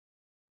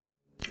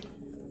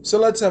So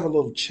let's have a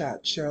little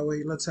chat, shall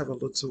we? Let's have a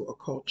little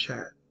occult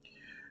chat.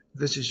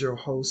 This is your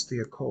host, The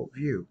Occult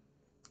View.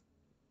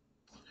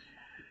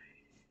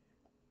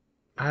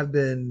 I've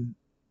been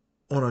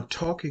on a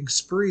talking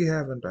spree,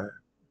 haven't I?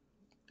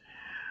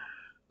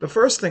 The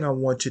first thing I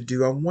want to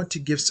do, I want to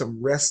give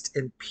some rest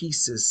in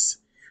pieces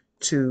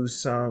to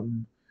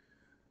some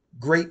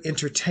great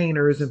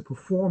entertainers and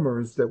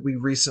performers that we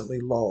recently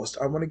lost.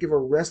 I want to give a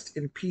rest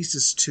in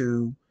pieces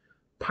to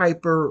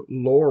Piper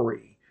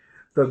Laurie,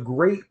 the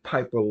great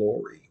Piper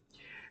Laurie.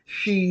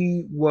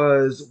 She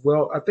was,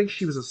 well, I think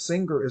she was a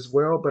singer as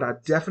well, but I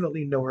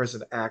definitely know her as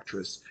an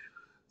actress.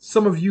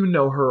 Some of you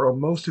know her, or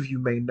most of you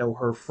may know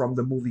her from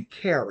the movie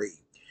Carrie.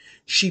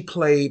 She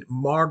played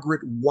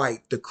Margaret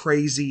White, the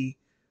crazy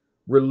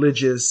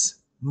religious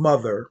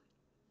mother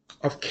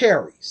of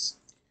Carrie's.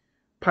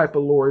 Piper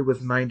Laurie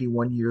was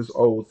 91 years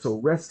old, so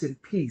rest in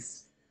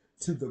peace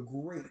to the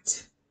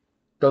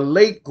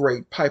late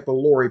great Piper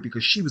Laurie,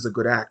 because she was a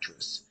good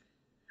actress.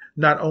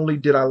 Not only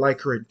did I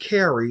like her in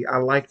Carrie, I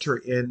liked her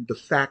in The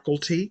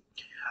Faculty.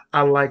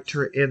 I liked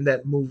her in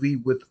that movie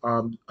with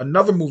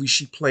another movie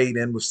she played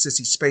in with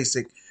Sissy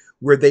Spacek,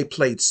 where they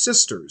played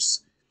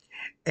sisters.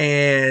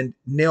 And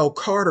Nell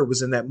Carter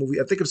was in that movie.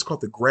 I think it was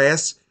called The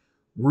Grass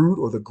Root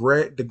or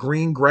the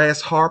Green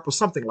Grass Harp or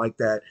something like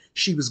that.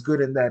 She was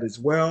good in that as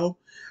well.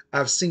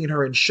 I've seen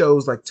her in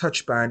shows like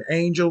Touched by an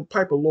Angel.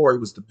 Piper Laurie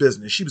was the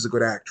business. She was a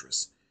good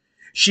actress.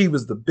 She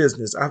was the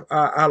business.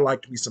 I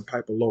liked me some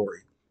Piper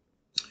Laurie.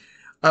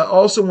 I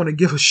also want to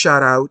give a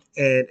shout out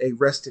and a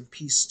rest in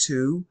peace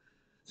to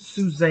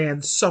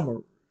Suzanne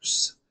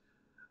Somers.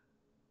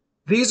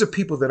 These are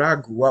people that I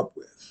grew up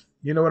with.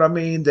 You know what I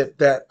mean?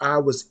 That I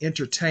was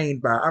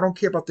entertained by. I don't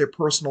care about their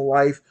personal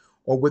life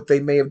or what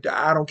they may have done.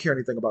 I don't care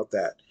anything about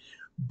that.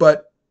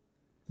 But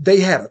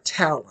they had a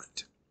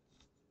talent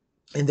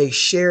and they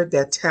shared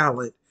that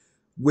talent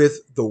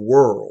with the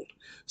world.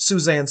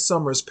 Suzanne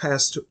Somers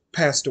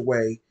passed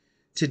away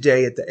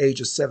today at the age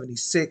of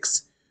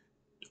 76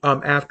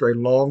 after a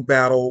long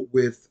battle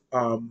with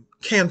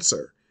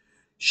cancer.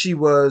 She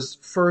was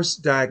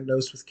first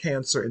diagnosed with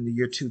cancer in the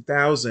year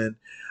 2000.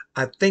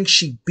 I think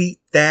she beat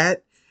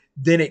that.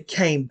 Then it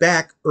came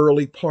back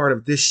early part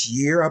of this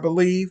year, I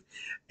believe.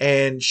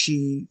 And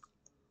she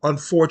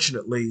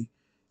unfortunately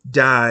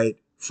died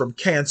from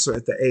cancer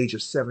at the age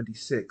of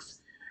 76.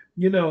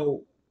 You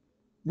know,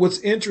 what's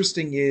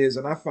interesting is,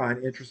 and I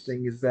find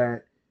interesting, is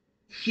that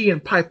she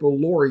and Piper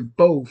Laurie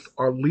both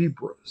are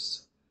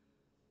Libras.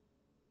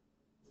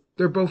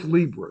 They're both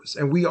Libras,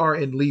 and we are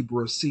in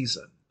Libra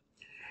season.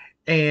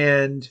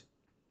 And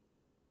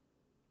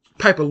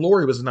Piper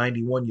Laurie was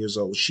 91 years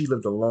old. She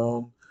lived a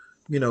long,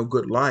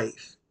 good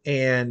life.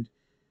 And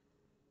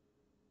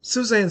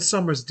Suzanne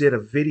Somers did a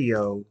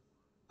video.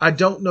 I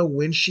don't know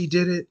when she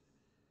did it,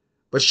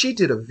 but she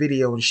did a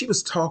video and she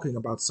was talking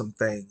about some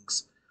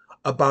things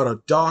about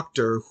a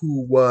doctor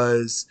who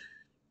was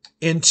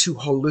into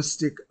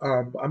holistic,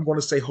 I'm going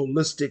to say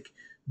holistic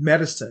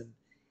medicine,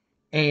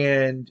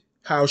 and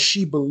how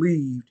she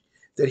believed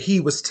that he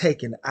was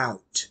taken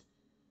out.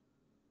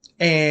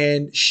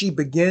 And she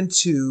began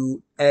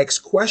to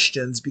ask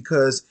questions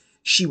because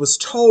she was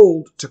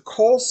told to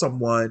call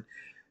someone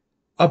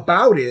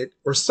about it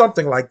or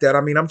something like that.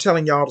 I mean, I'm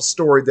telling y'all the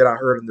story that I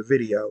heard in the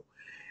video.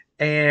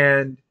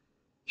 And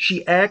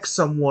she asked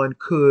someone,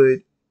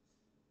 could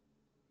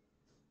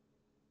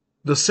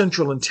the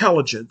Central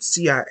Intelligence,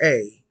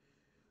 CIA,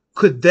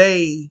 could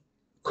they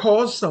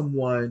cause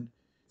someone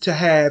to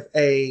have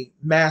a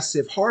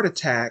massive heart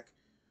attack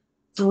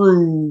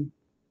through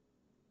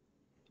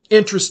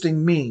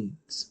interesting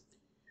means?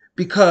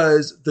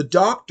 Because the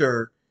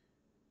doctor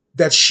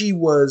that she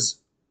was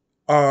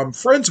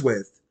friends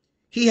with,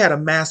 he had a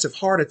massive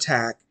heart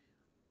attack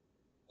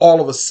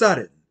all of a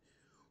sudden.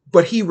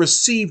 But he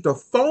received a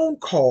phone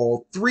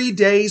call 3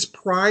 days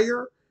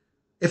prior,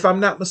 if I'm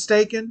not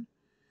mistaken,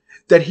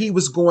 that he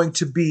was going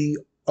to be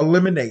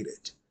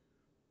eliminated.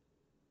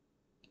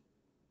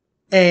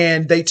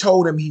 And they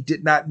told him he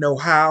did not know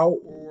how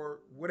or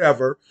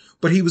whatever,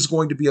 but he was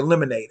going to be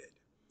eliminated.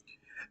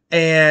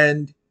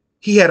 And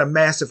he had a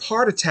massive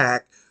heart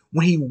attack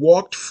when he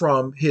walked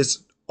from his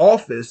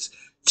office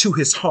to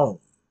his home.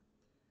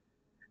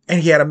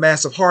 And he had a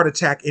massive heart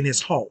attack in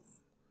his home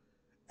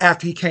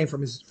after he came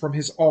from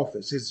his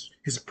office,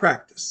 his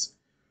practice.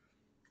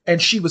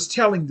 And she was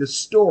telling this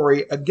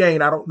story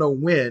again. I don't know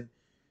when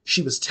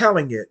she was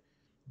telling it,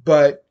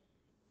 but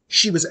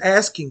she was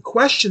asking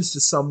questions to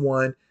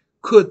someone.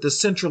 Could the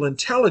Central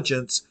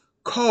Intelligence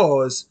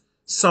cause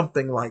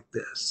something like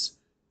this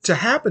to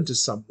happen to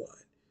someone?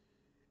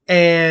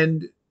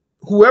 And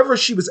whoever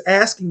she was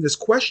asking this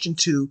question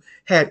to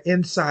had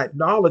inside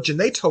knowledge, and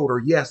they told her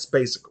yes,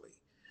 basically.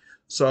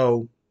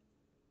 So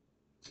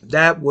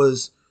that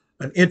was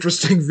an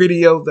interesting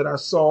video that I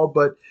saw,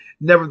 but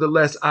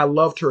nevertheless, I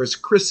loved her as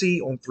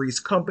Chrissy on Three's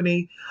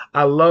Company.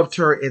 I loved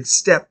her in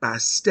Step by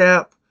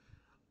Step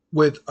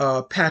with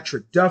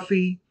Patrick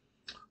Duffy.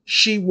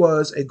 She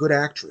was a good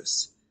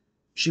actress.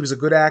 She was a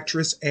good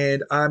actress,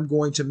 and I'm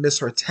going to miss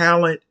her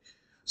talent.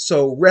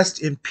 So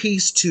rest in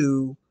peace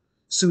to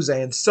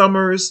Suzanne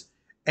Somers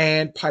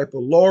and Piper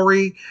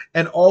Laurie,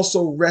 and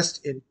also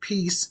rest in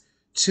peace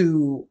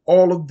to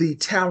all of the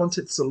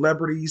talented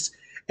celebrities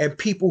and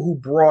people who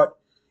brought,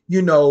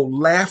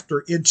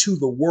 laughter into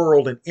the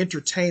world and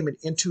entertainment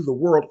into the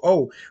world.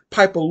 Oh,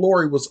 Piper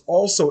Laurie was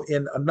also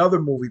in another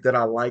movie that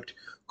I liked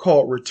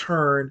called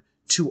Return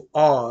to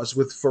Oz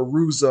with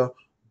Fairuza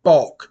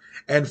Balk.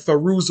 And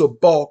Fairuza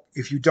Balk,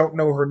 if you don't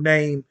know her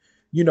name,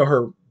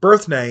 her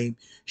birth name,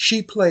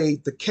 she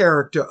played the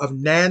character of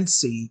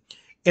Nancy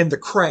in The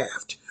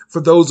Craft.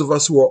 For those of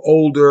us who are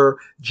older,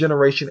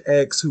 Generation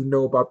X, who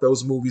know about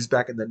those movies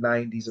back in the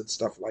 90s and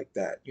stuff like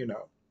that.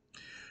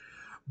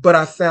 But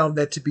I found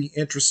that to be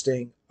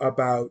interesting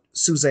about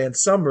Suzanne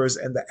Somers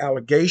and the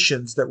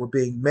allegations that were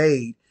being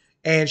made.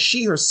 And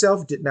she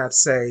herself did not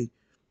say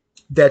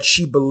that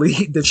she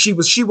believed that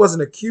she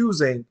wasn't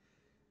accusing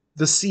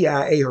the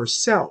CIA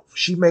herself.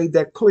 She made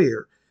that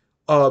clear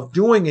of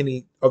doing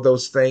any of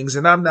those things,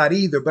 and I'm not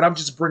either, but I'm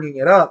just bringing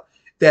it up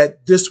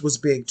that this was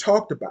being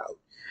talked about.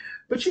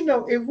 But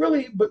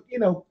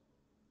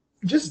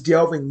just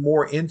delving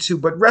more into,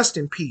 but rest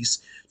in peace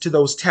to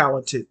those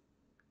talented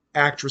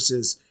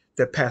actresses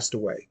that passed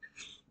away.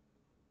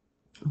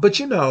 But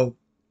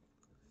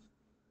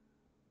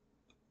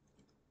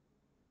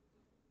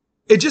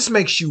it just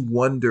makes you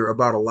wonder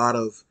about a lot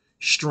of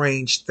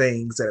strange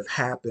things that have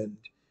happened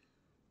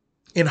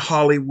in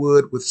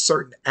Hollywood with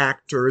certain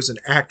actors and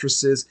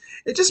actresses.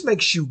 It just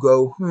makes you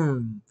go.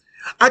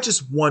 I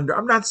just wonder.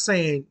 I'm not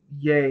saying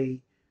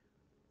yay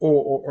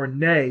or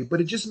nay,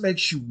 but it just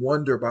makes you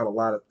wonder about a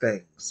lot of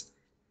things.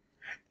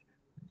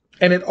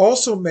 And it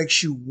also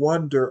makes you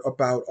wonder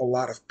about a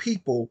lot of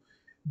people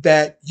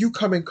that you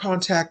come in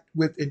contact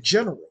with in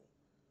general.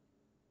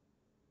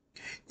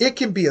 It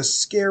can be a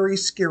scary,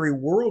 scary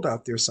world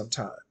out there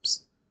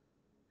sometimes.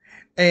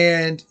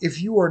 And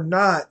if you are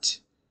not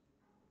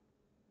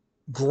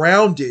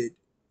grounded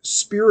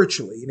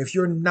spiritually, and if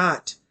you're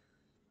not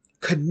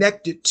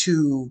connected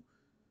to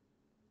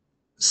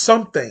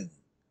something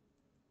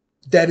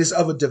that is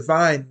of a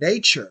divine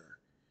nature,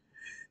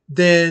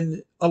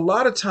 then a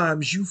lot of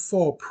times you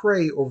fall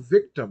prey or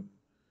victim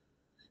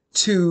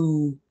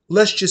to,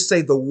 let's just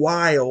say, the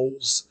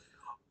wiles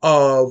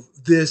of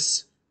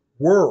this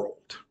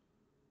world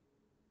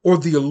or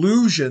the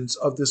illusions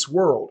of this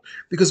world.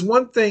 Because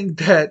one thing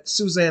that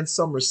Suzanne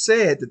Somers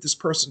said that this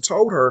person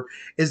told her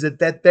is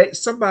that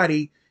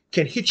somebody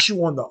can hit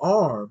you on the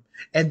arm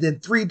and then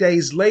 3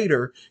 days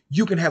later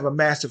you can have a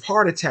massive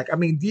heart attack. I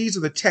mean, these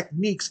are the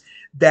techniques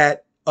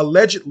that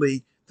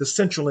allegedly the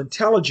Central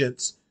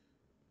Intelligence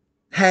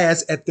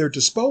has at their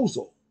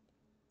disposal,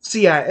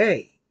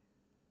 CIA.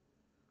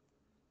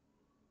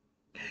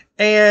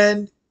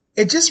 And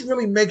it just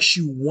really makes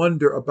you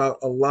wonder about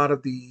a lot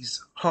of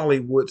these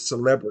Hollywood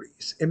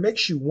celebrities. It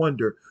makes you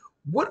wonder,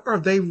 what are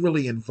they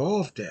really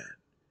involved in?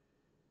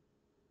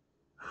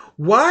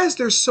 Why is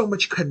there so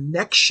much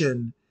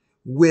connection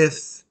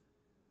with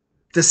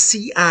the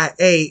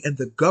CIA and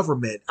the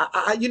government?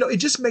 It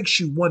just makes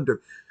you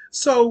wonder.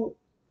 So,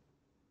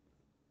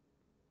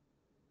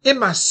 in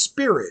my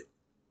spirit,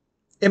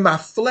 in my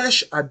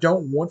flesh, I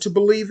don't want to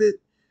believe it.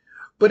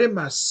 But in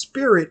my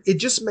spirit, it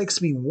just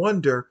makes me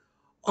wonder,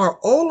 are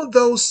all of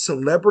those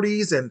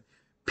celebrities and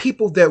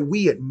people that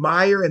we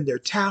admire and their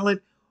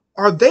talent,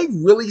 are they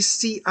really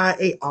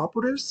CIA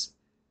operatives,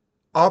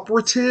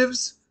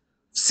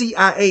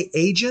 CIA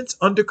agents,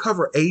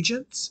 undercover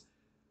agents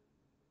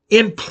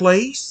in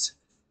place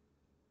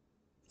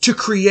to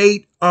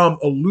create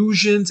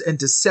illusions and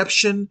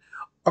deception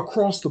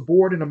across the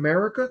board in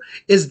America?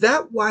 Is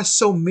that why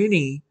so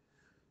many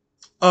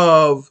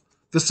of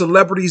the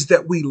celebrities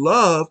that we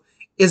love,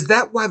 is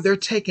that why they're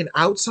taken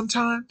out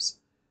sometimes?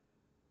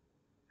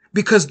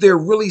 Because they're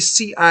really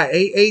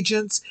CIA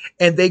agents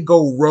and they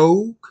go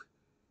rogue,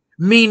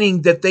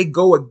 meaning that they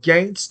go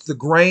against the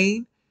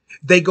grain.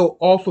 They go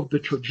off of the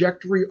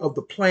trajectory of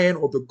the plan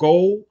or the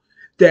goal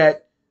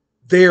that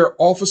their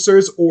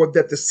officers or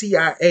that the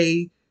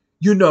CIA,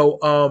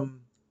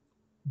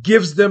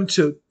 gives them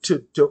to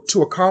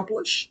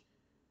accomplish.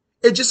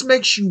 It just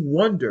makes you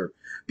wonder,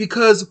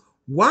 because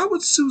why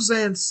would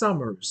Suzanne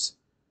Somers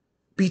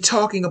be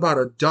talking about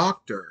a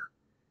doctor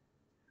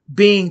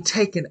being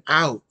taken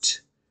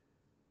out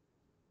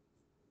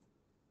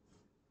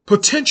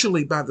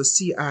potentially by the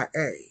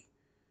CIA?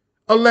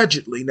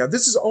 Allegedly. Now,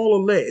 this is all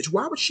alleged.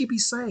 Why would she be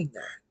saying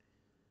that?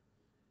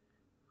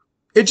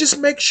 It just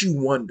makes you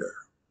wonder.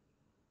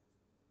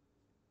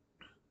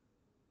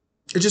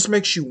 It just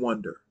makes you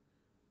wonder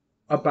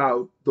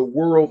about the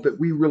world that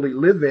we really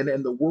live in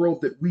and the world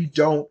that we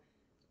don't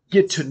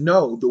get to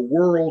know, the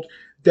world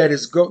that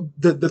is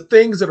the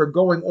things that are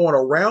going on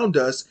around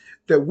us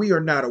that we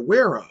are not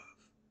aware of.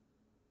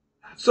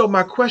 So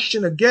my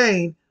question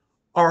again,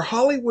 are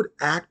Hollywood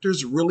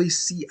actors really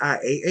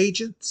CIA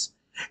agents?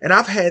 And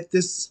I've had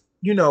this,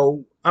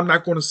 I'm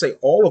not going to say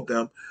all of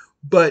them,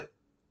 but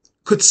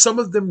could some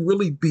of them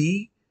really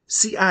be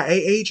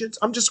CIA agents?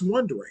 I'm just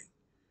wondering.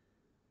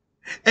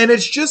 And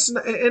it's just,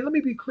 and let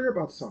me be clear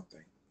about something.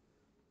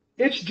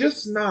 It's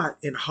just not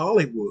in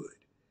Hollywood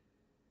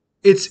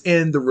It's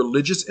in the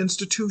religious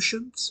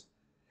institutions.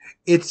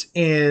 It's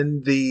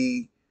in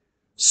the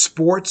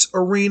sports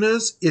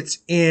arenas. It's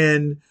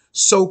in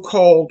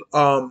so-called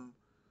uh,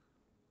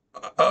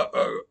 uh,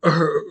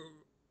 uh,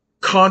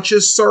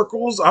 conscious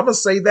circles. I'm gonna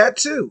say that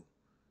too.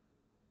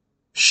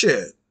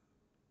 Shit,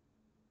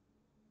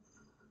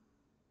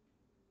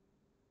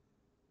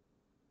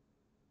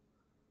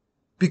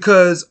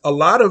 because a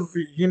lot of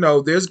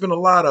there's been a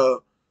lot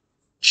of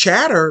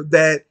chatter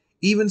that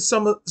even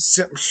some of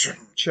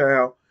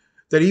child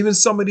that even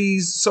some of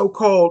these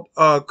so-called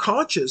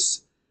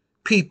conscious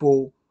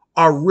people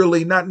are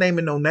really not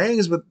naming no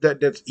names, but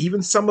that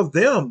even some of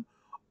them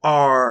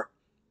are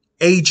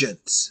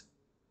agents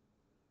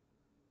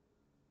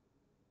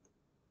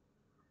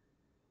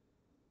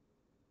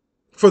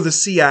for the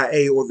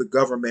CIA or the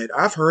government.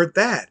 I've heard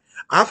that.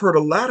 I've heard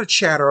a lot of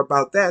chatter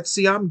about that.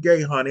 See, I'm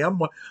gay, honey.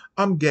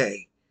 I'm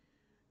gay.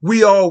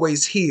 We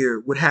always hear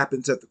what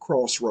happens at the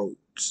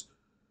crossroads.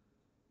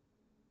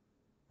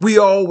 We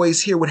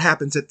always hear what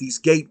happens at these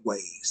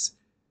gateways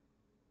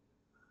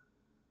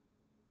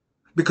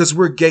because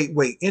we're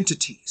gateway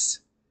entities,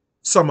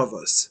 some of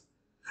us.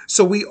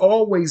 So we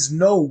always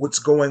know what's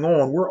going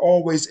on. We're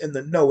always in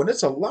the know. And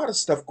there's a lot of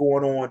stuff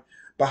going on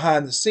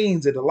behind the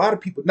scenes that a lot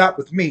of people, not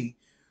with me,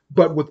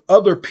 but with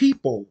other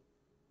people,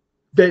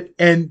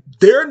 and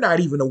they're not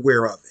even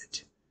aware of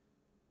it.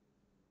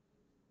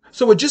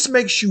 So it just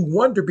makes you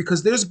wonder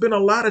because there's been a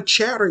lot of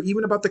chatter,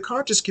 even about the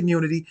conscious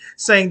community,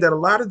 saying that a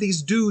lot of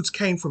these dudes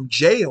came from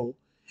jail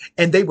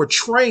and they were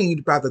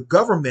trained by the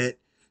government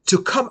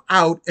to come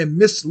out and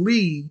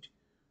mislead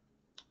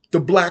the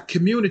black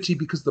community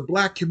because the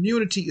black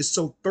community is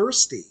so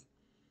thirsty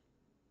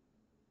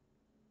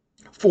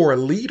for a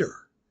leader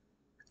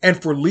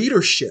and for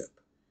leadership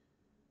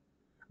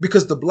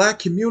because the black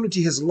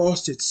community has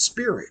lost its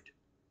spirit.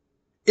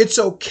 It's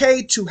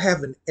okay to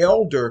have an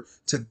elder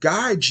to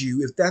guide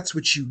you if that's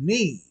what you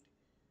need.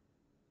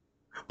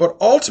 But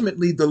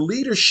ultimately, the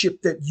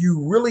leadership that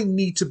you really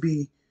need to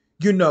be,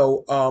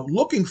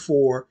 looking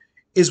for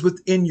is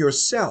within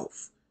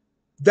yourself.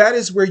 That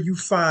is where you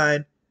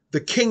find the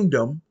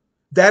kingdom.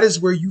 That is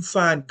where you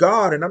find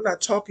God. And I'm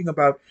not talking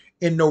about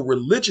in no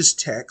religious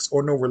text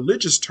or no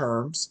religious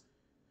terms,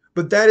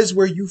 but that is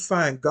where you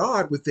find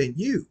God within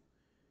you,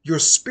 your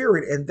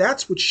spirit. And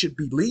that's what should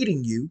be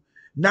leading you,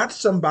 not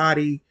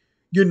somebody,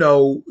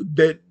 not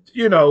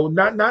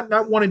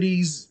one of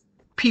these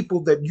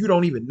people that you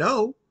don't even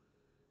know.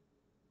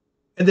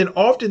 And then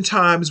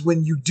oftentimes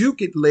when you do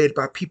get led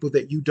by people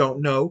that you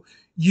don't know,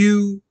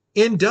 you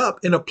end up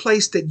in a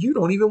place that you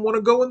don't even want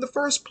to go in the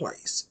first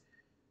place.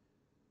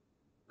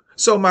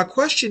 So my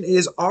question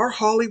is, are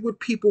Hollywood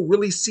people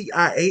really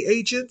CIA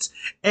agents?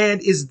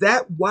 And is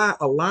that why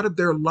a lot of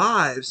their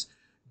lives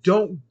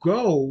don't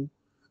go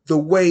the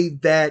way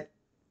that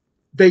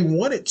they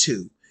want it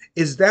to?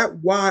 Is that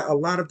why a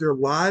lot of their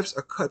lives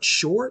are cut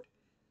short?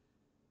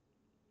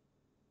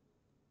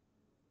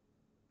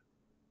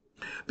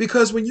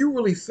 Because when you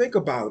really think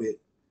about it,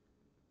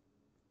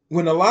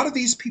 when a lot of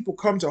these people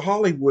come to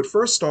Hollywood,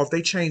 first off,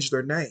 they change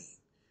their name.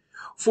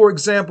 For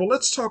example,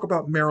 let's talk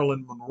about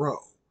Marilyn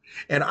Monroe.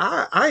 And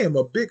I am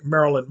a big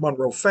Marilyn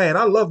Monroe fan.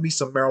 I love me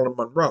some Marilyn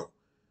Monroe.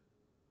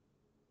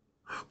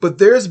 But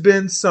there's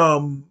been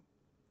some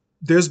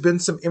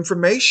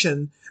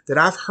information that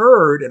I've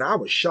heard, and I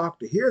was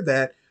shocked to hear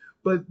that.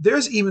 But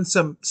there's even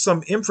some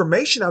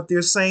information out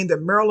there saying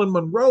that Marilyn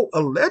Monroe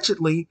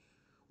allegedly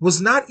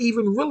was not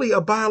even really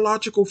a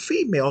biological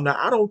female.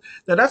 Now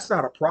that's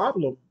not a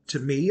problem to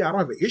me. I don't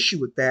have an issue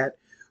with that.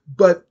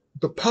 But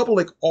the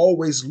public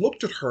always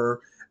looked at her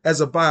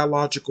as a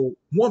biological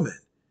woman.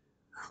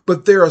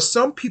 But there are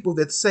some people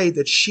that say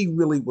that she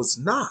really was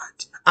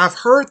not. I've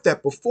heard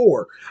that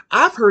before.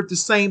 I've heard the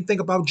same thing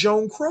about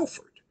Joan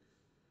Crawford,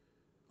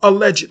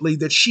 allegedly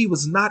that she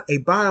was not a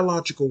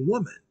biological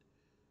woman.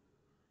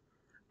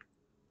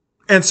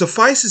 And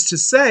suffices to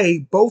say,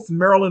 both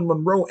Marilyn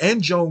Monroe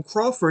and Joan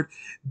Crawford,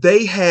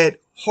 they had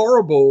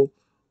horrible,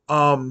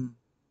 um,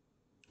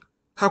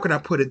 how can I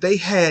put it? They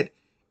had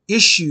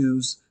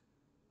issues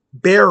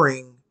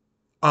bearing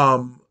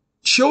um,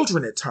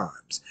 children at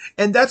times.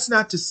 And that's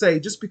not to say,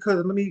 just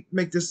because, let me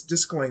make this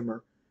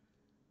disclaimer,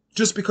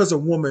 just because a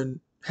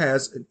woman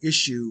has an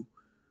issue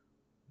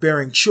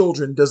bearing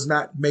children does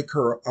not make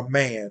her a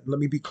man. Let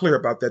me be clear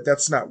about that.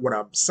 That's not what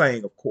I'm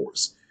saying, of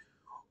course.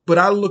 But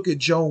I look at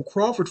Joan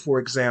Crawford, for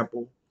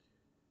example.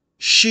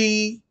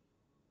 She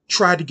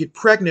tried to get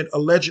pregnant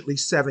allegedly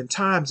 7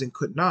 times and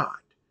could not.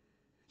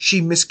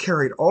 She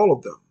miscarried all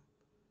of them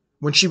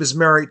when she was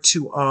married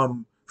to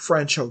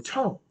Francho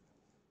Tone.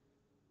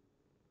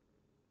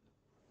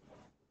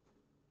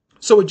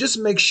 So it just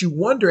makes you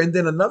wonder. And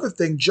then another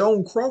thing,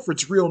 Joan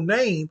Crawford's real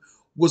name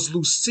was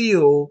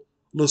Lucille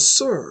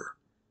LeSueur.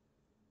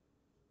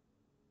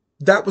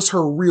 That was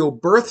her real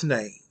birth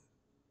name.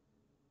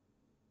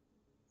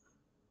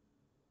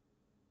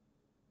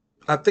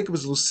 I think it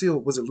was Lucille.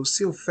 Was it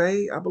Lucille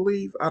Fay? I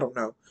believe. I don't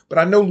know, but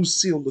I know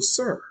Lucille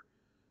LeSueur.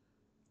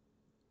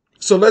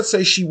 So let's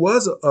say she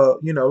was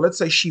let's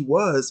say she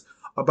was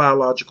a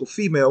biological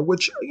female,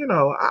 which,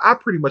 I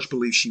pretty much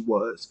believe she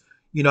was.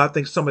 I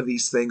think some of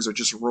these things are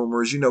just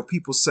rumors.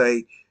 People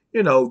say,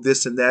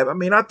 this and that. I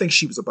mean, I think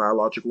she was a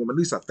biological woman. At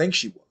least I think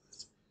she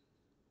was.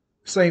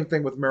 Same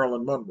thing with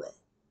Marilyn Monroe.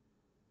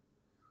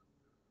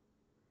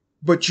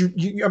 But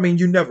I mean,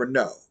 you never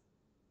know.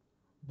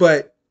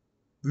 But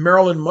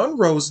Marilyn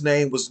Monroe's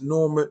name was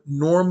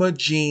Norma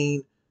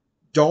Jean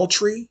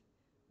Daltrey.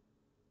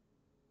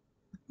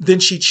 Then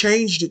she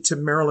changed it to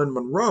Marilyn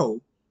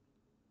Monroe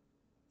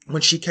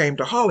when she came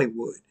to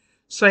Hollywood.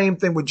 Same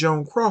thing with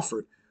Joan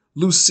Crawford,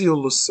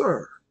 Lucille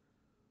Lesser.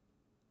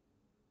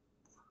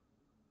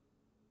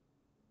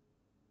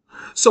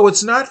 So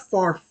it's not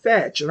far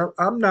fetched, and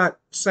I'm not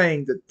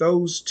saying that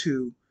those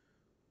two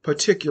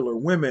particular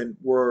women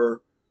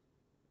were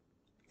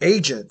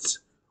agents,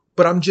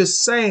 but I'm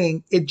just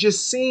saying it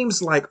just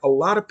seems like a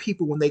lot of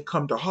people, when they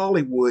come to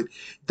Hollywood,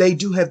 they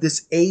do have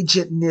this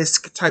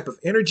agentness type of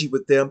energy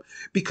with them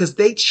because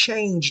they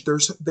changed their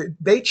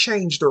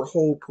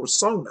whole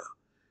persona.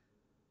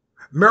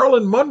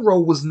 Marilyn Monroe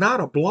was not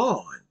a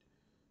blonde.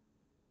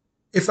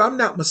 If I'm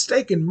not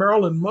mistaken,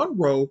 Marilyn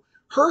Monroe,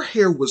 her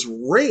hair was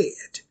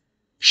red.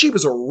 She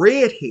was a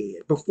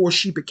redhead before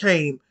she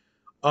became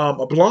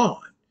a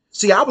blonde.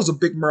 See, I was a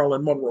big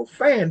Marilyn Monroe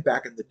fan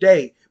back in the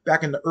day,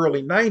 back in the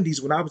early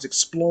 90s when I was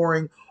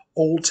exploring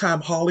old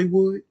time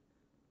Hollywood.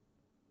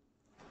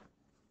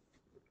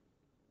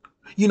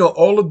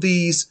 All of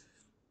these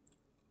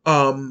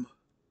um,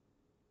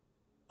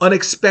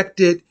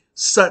 unexpected,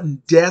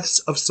 sudden deaths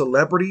of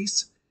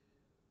celebrities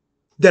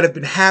that have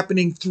been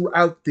happening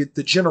throughout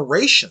the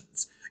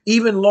generations,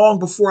 even long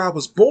before I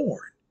was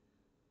born.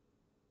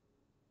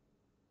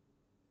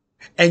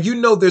 And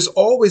there's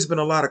always been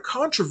a lot of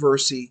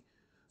controversy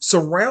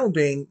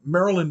surrounding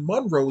Marilyn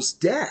Monroe's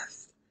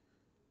death.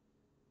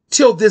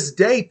 Till this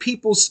day,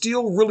 people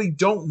still really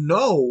don't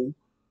know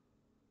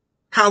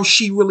how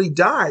she really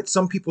died.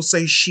 Some people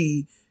say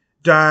she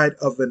died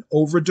of an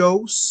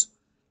overdose.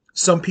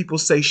 Some people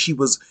say she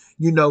was,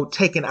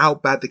 taken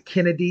out by the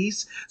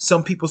Kennedys.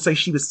 Some people say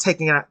she was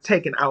taken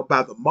out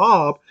by the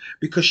mob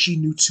because she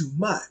knew too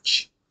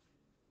much.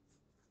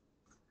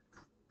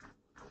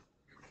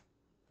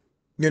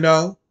 You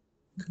know,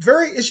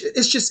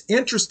 it's just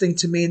interesting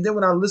to me. And then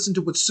when I listened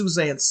to what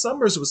Suzanne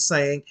Somers was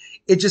saying,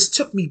 it just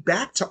took me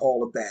back to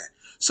all of that.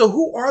 So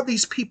who are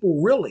these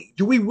people really?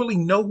 Do we really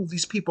know who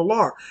these people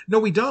are? No,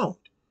 we don't.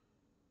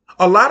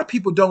 A lot of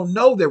people don't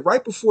know that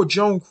right before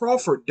Joan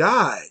Crawford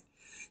died,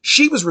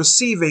 she was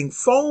receiving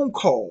phone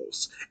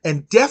calls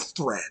and death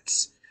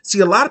threats. See,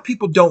 a lot of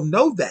people don't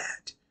know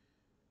that.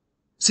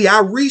 See, I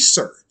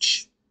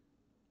research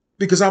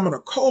because I'm an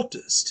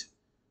occultist.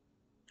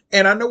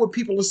 And I know what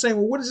people are saying.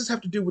 Well, what does this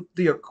have to do with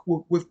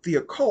the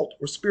occult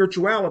or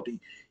spirituality?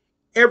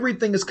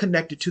 Everything is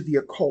connected to the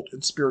occult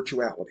and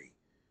spirituality.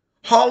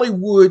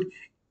 Hollywood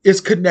is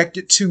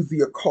connected to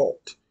the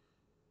occult.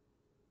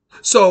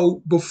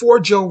 So before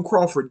Joan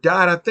Crawford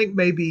died, I think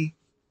maybe,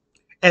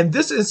 and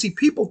see,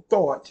 people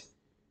thought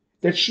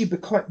that she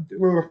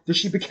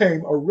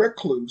became a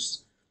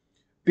recluse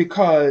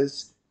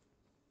because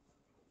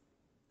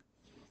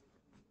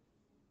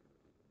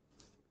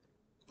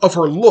of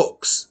her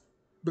looks,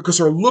 because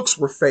her looks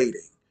were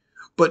fading.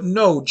 But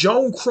no,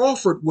 Joan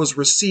Crawford was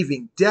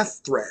receiving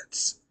death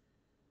threats,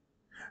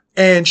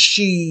 and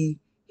she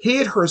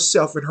hid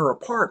herself in her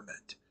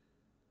apartment.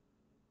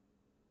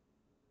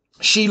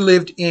 She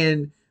lived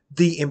in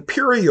the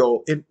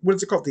Imperial, in what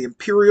is it called? The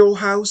Imperial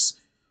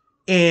House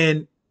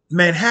in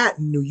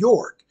Manhattan, New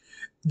York.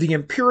 The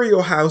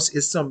Imperial House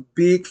is some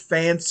big,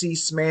 fancy,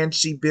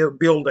 smancy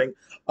building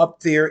up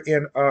there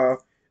in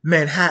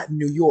Manhattan,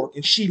 New York.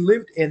 And she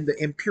lived in the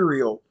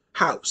Imperial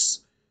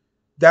House.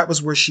 That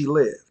was where she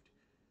lived.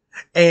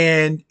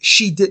 And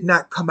she did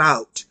not come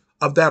out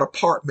of that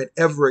apartment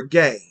ever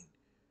again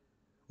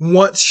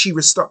once she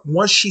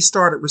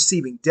started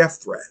receiving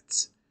death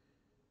threats.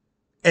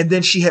 And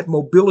then she had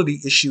mobility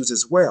issues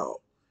as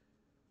well.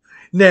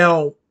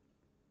 Now,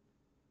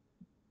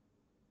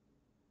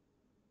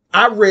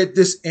 I read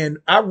this in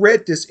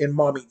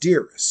Mommy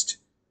Dearest,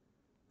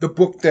 the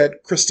book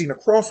that Christina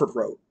Crawford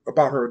wrote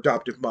about her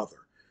adoptive mother.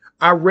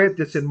 I read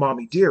this in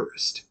Mommy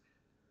Dearest,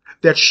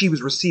 that she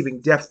was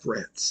receiving death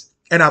threats.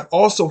 And I've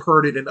also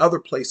heard it in other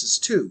places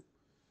too.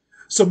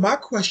 So my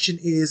question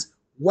is,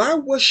 why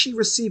was she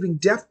receiving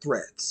death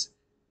threats?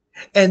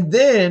 And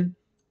then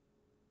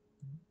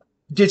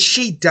did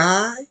she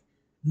die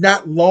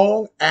not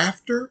long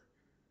after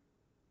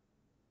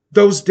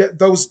those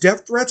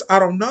death threats? I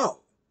don't know.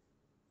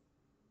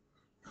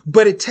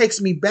 But it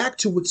takes me back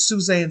to what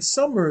Suzanne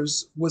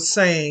Somers was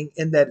saying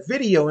in that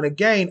video. And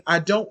again, I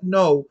don't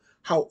know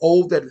how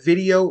old that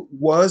video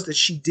was that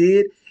she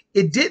did.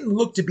 It didn't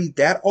look to be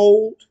that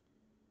old.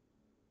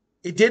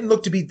 It didn't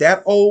look to be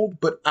that old,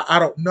 but I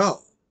don't know.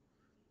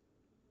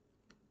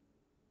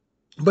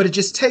 But it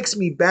just takes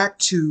me back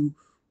to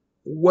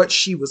what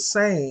she was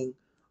saying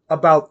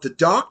about the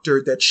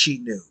doctor that she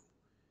knew.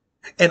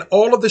 And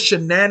all of the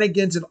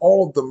shenanigans and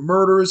all of the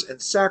murders and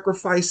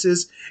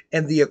sacrifices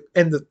and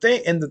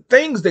the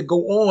things that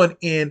go on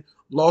in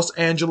Los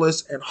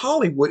Angeles and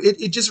Hollywood,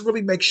 it just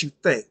really makes you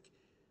think.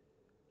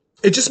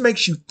 It just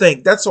makes you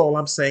think. That's all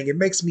I'm saying. It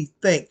makes me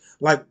think,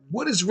 like,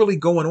 what is really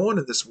going on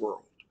in this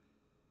world?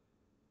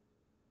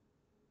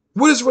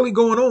 What is really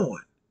going on?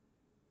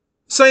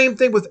 Same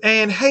thing with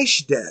Anne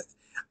Heche death.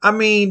 I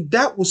mean,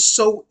 that was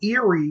so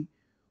eerie.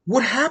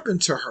 What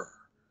happened to her?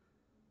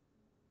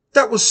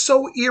 That was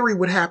so eerie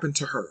what happened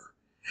to her.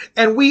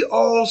 And we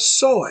all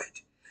saw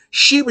it.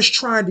 She was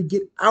trying to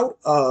get out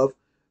of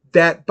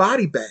that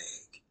body bag.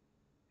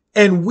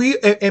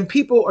 And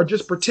people are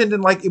just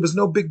pretending like it was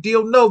no big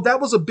deal. No,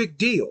 that was a big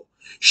deal.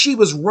 She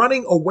was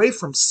running away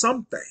from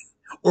something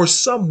or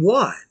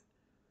someone.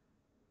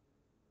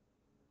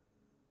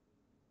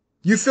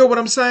 You feel what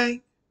I'm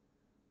saying?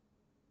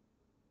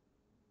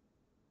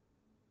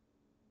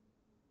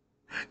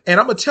 And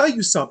I'm gonna tell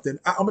you something.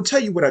 I'm gonna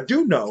tell you what I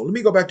do know. Let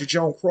me go back to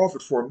Joan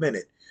Crawford for a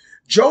minute.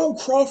 Joan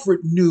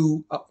Crawford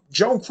knew.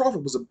 Joan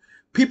Crawford was a.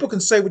 People can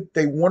say what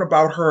they want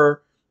about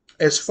her,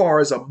 as far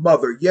as a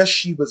mother. Yes,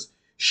 she was.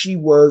 She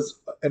was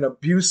an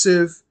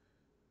abusive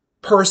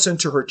person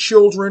to her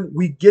children.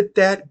 We get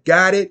that.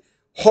 Got it.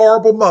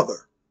 Horrible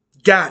mother.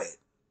 Got it.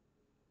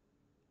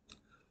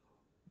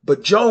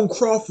 But Joan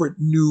Crawford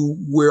knew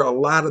where a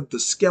lot of the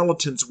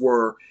skeletons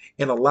were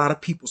in a lot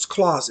of people's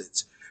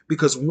closets.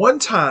 Because one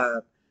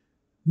time,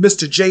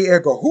 Mr. J.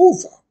 Edgar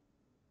Hoover,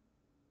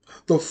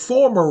 the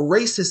former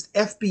racist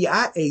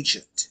FBI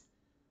agent,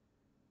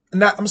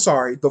 not, I'm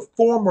sorry, the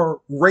former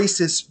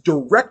racist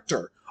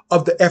director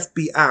of the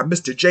FBI,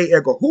 Mr. J.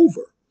 Edgar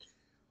Hoover,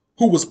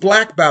 who was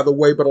black, by the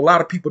way, but a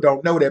lot of people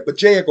don't know that, but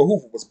J. Edgar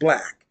Hoover was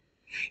black.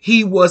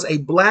 He was a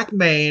black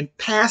man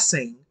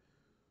passing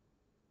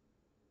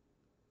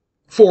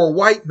for a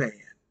white man.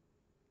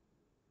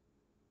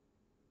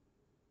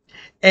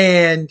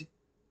 And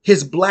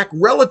his black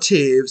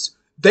relatives,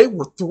 they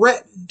were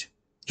threatened.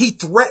 He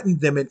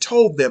threatened them and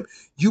told them,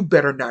 you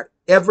better not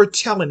ever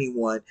tell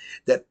anyone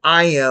that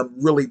I am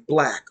really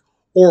black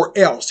or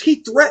else. He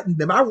threatened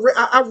them.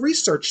 I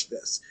researched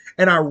this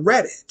and I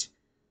read it.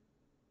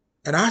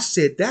 And I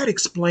said, that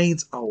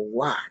explains a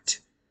lot.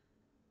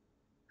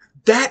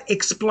 That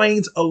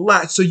explains a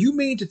lot. So you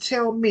mean to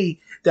tell me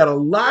that a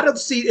lot of,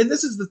 see, and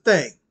this is the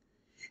thing,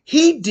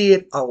 he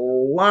did a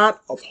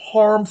lot of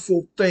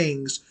harmful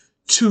things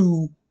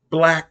to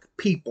black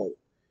people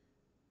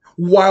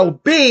while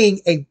being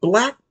a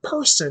black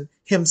person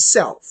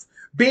himself.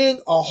 Being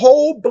a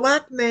whole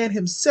black man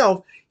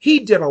himself, he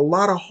did a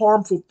lot of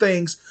harmful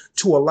things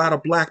to a lot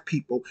of black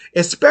people,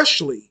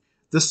 especially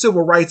the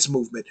civil rights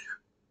movement,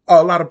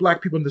 a lot of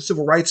black people in the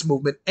civil rights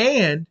movement,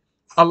 and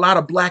a lot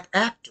of black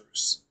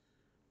actors.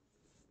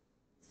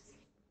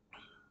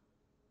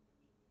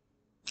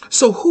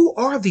 So who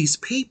are these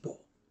people?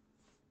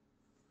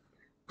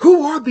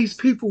 Who are these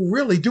people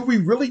really? Do we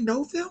really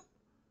know them?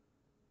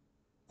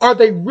 Are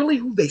they really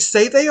who they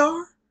say they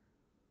are?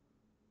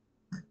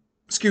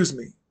 Excuse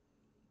me.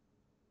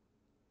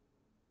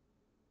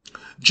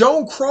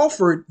 Joan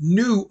Crawford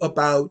knew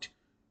about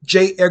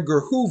J.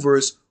 Edgar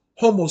Hoover's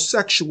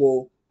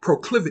homosexual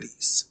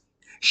proclivities.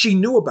 She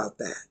knew about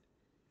that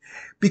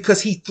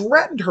because he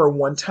threatened her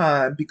one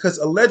time because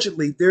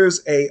allegedly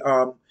there's a,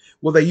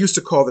 well, they used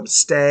to call them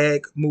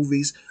stag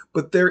movies,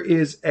 but there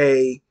is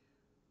a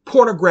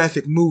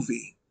pornographic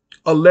movie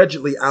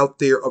allegedly out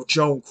there of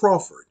Joan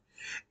Crawford.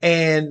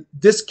 And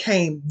this,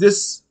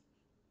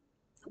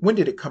 when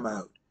did it come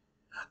out?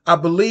 I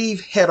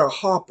believe Hedda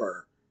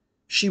Hopper,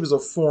 she was a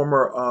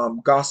former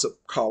gossip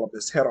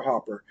columnist, Hedda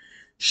Hopper.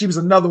 She was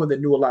another one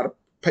that knew a lot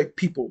of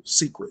people's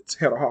secrets,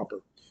 Hedda Hopper.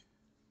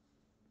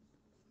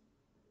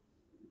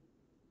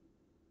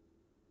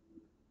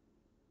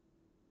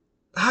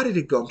 How did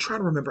it go? I'm trying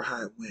to remember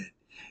how it went.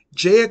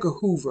 J. Edgar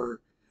Hoover,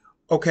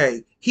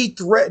 okay, he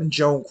threatened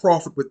Joan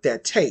Crawford with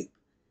that tape.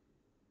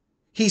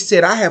 He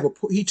said,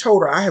 he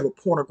told her, I have a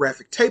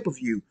pornographic tape of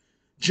you.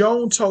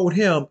 Joan told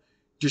him,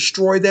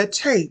 destroy that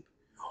tape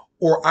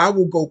or I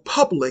will go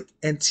public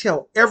and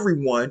tell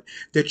everyone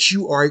that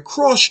you are a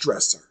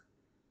cross-dresser.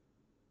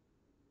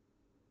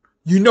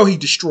 You know he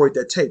destroyed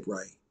that tape,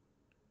 right?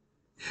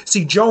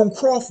 See, Joan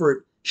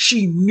Crawford,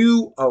 she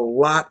knew a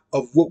lot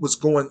of what was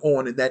going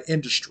on in that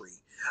industry.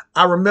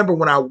 I remember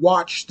when I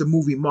watched the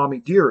movie Mommy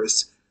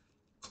Dearest,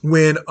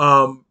 when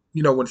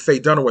when Faye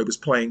Dunaway was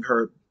playing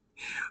her,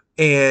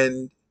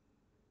 and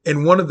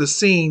in one of the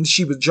scenes,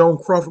 Joan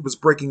Crawford was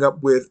breaking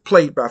up with,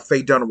 played by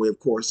Faye Dunaway, of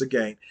course,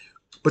 again,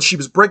 but she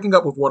was breaking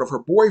up with one of her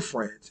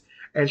boyfriends.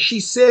 And she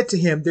said to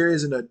him, there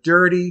isn't a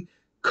dirty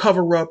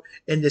cover up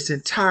in this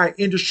entire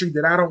industry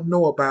that I don't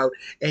know about,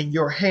 and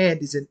your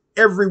hand is in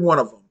every one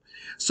of them.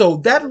 So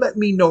that let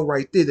me know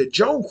right there that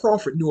Joan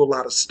Crawford knew a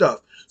lot of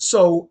stuff.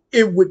 So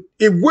it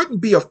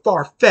wouldn't be a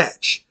far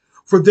fetch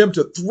for them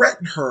to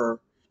threaten her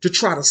to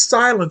try to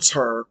silence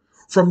her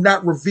from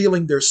not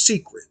revealing their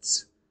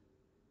secrets.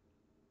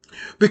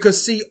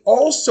 Because see,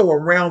 also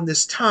around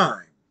this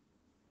time,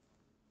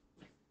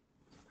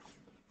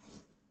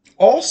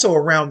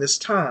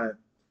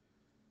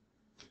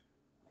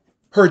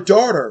 her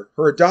daughter,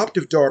 her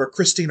adoptive daughter,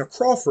 Christina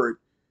Crawford,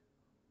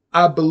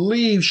 I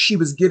believe she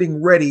was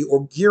getting ready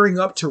or gearing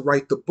up to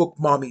write the book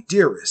Mommy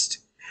Dearest.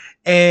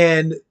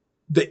 And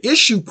the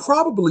issue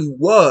probably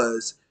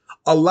was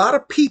a lot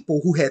of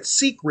people who had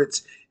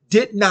secrets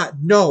did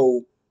not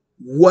know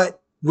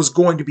what was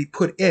going to be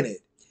put in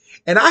it.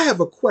 And I have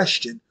a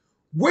question.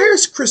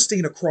 Where's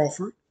Christina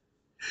Crawford?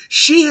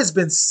 She has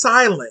been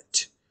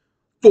silent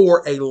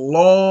for a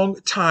long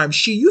time.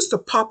 She used to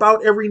pop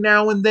out every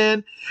now and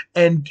then,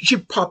 and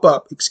she'd pop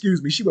up,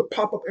 excuse me, she would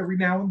pop up every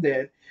now and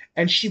then,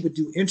 and she would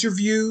do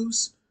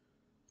interviews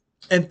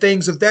and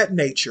things of that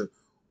nature.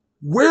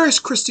 Where is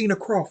Christina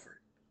Crawford?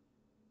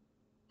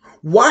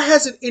 Why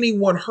hasn't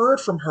anyone heard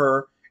from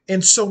her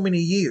in so many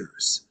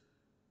years?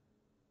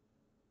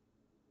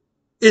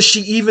 Is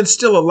she even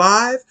still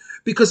alive?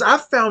 Because I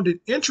found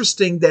it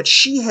interesting that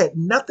she had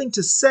nothing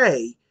to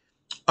say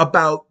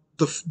about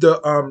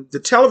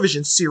the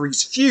television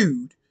series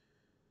Feud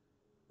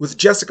with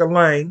Jessica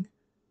Lange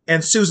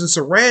and Susan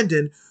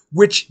Sarandon,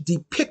 which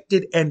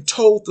depicted and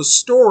told the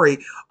story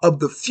of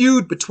the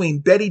feud between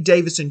Betty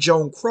Davis and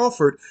Joan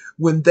Crawford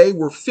when they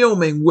were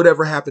filming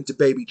Whatever Happened to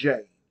Baby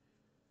Jane.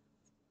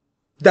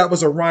 That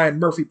was a Ryan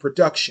Murphy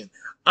production.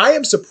 I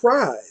am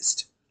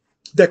surprised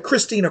that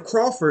Christina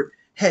Crawford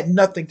had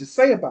nothing to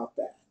say about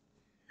that.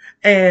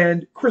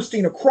 And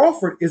Christina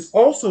Crawford is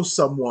also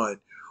someone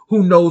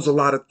who knows a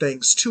lot of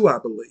things too, I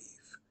believe.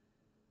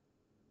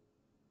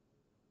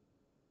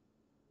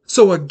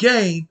 So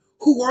again,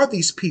 who are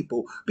these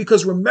people?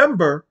 Because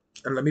remember,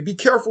 and let me be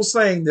careful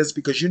saying this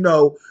because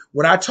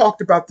when I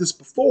talked about this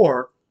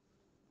before,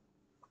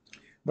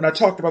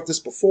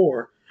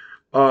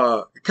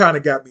 it kind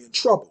of got me in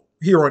trouble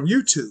here on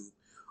YouTube.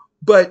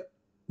 But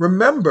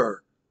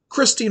remember,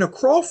 Christina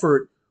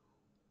Crawford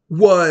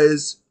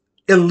was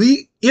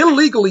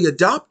illegally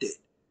adopted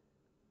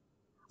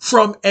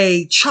from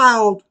a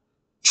child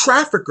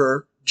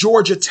trafficker,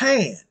 Georgia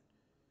Tan,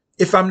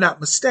 if I'm not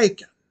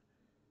mistaken.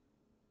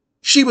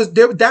 She was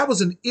there. That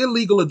was an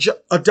illegal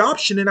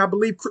adoption, and I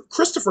believe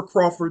Christopher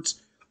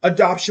Crawford's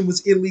adoption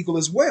was illegal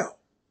as well.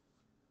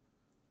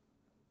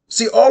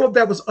 See, all of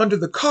that was under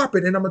the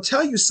carpet, and I'm gonna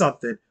tell you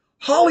something.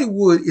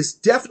 Hollywood is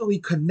definitely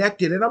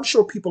connected, and I'm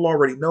sure people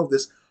already know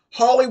this.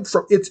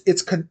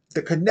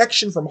 The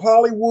connection from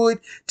Hollywood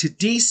to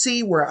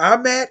DC, where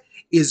I'm at,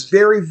 is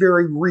very,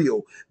 very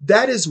real.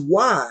 That is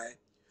why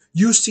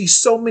you see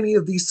so many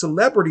of these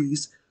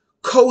celebrities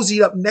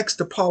cozy up next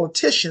to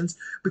politicians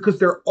because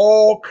they're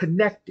all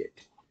connected.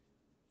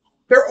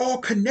 They're all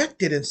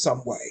connected in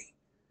some way.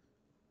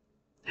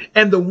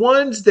 And the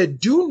ones that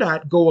do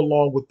not go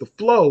along with the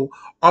flow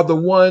are the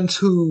ones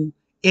who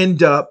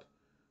end up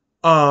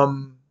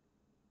um,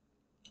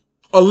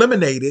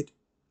 eliminated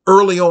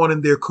early on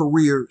in their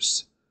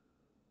careers,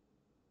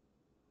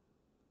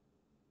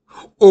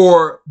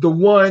 or the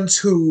ones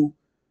who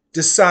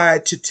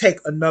decide to take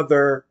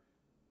another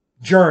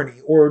journey,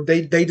 or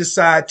they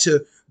decide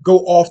to go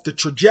off the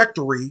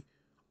trajectory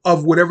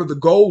of whatever the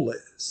goal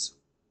is.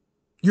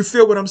 You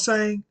feel what I'm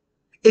saying?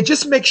 It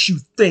just makes you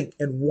think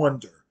and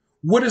wonder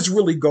what is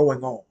really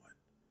going on.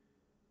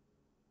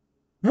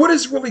 What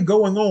is really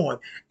going on?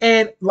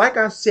 And like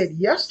I said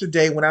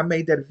yesterday when I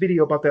made that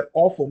video about that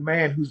awful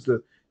man who's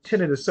the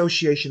Tenant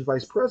Association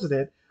vice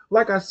president,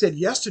 like I said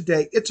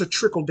yesterday, it's a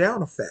trickle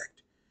down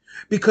effect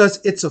because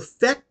it's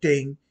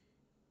affecting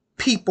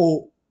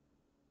people,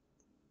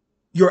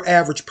 your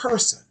average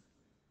person.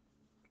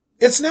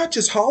 It's not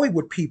just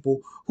Hollywood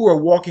people who are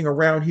walking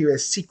around here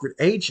as secret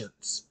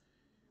agents.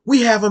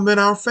 We have them in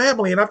our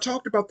family, and I've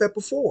talked about that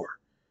before.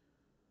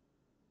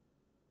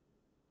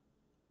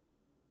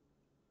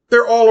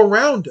 They're all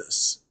around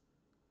us.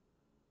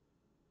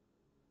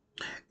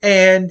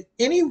 And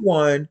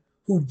anyone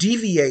who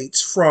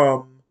deviates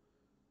from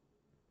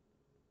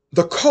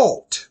the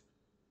cult.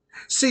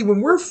 See,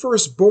 when we're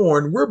first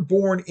born, we're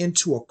born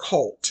into a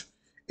cult.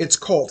 It's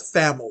called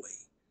family.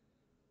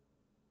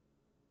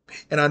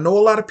 And I know a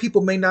lot of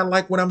people may not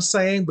like what I'm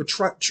saying, but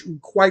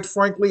quite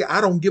frankly,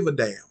 I don't give a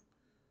damn.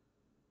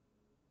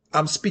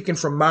 I'm speaking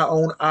from my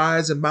own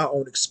eyes and my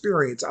own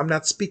experience. I'm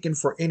not speaking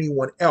for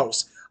anyone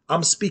else.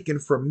 I'm speaking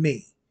for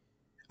me.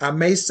 I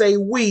may say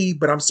we,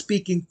 but I'm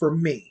speaking for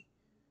me.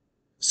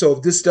 So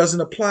if this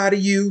doesn't apply to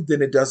you,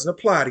 then it doesn't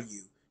apply to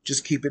you.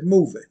 Just keep it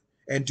moving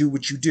and do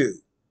what you do.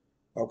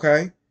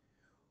 Okay?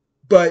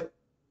 But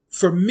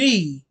for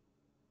me,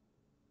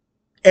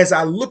 as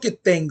I look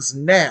at things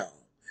now,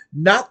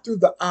 not through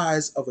the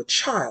eyes of a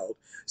child.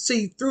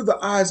 See, through the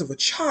eyes of a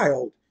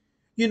child,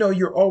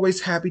 you're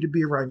always happy to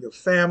be around your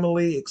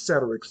family,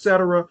 etc.,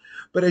 etc.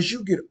 But as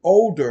you get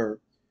older,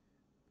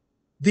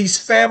 these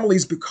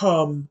families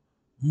become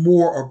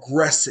more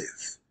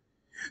aggressive.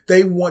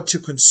 They want to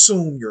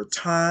consume your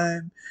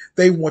time.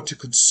 They want to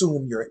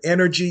consume your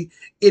energy.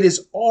 It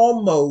is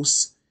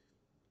almost,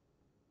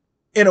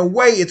 in a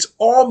way, I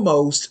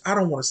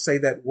don't want to say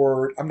that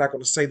word. I'm not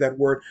going to say that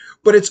word,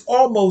 but it's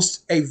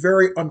almost a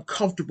very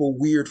uncomfortable,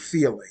 weird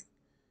feeling.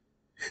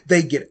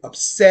 They get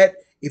upset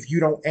if you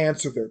don't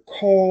answer their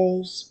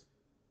calls.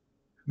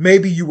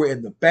 Maybe you were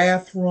in the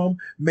bathroom.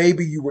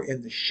 Maybe you were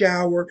in the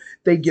shower.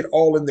 They get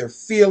all in their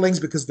feelings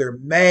because they're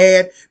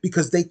mad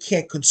because they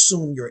can't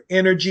consume your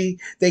energy.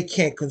 They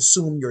can't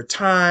consume your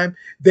time.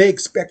 They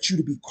expect you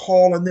to be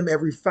calling them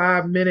every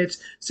 5 minutes.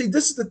 See,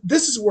 this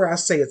is where I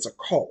say it's a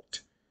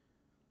cult,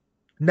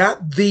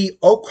 not the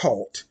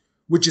occult,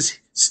 which is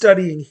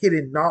studying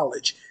hidden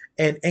knowledge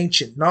and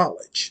ancient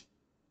knowledge,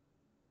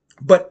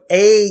 but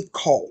a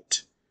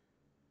cult,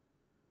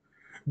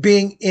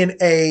 being in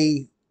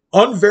a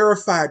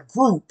unverified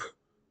group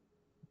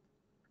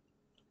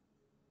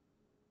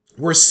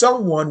where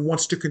someone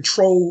wants to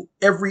control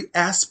every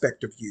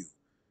aspect of you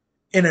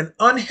in an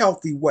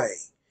unhealthy way,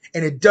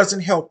 and it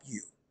doesn't help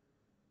you.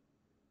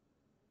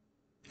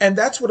 And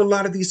that's what a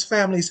lot of these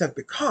families have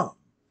become.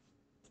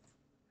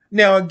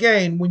 Now,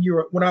 again,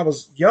 when I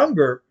was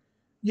younger,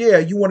 yeah,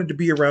 you wanted to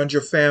be around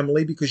your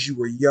family because you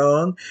were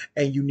young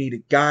and you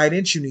needed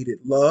guidance, you needed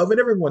love, and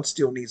everyone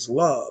still needs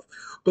love.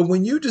 But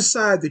when you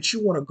decide that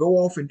you want to go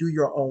off and do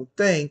your own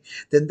thing,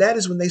 then that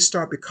is when they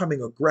start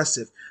becoming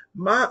aggressive.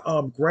 My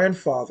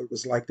grandfather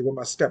was like that. Well,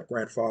 my step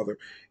grandfather,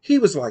 he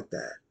was like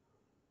that.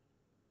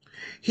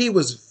 He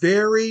was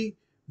very,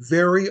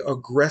 very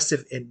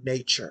aggressive in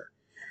nature.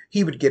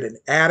 He would get an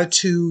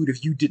attitude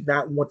if you did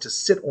not want to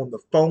sit on the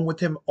phone with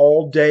him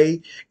all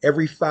day,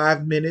 every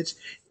 5 minutes.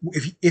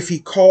 If he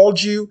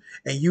called you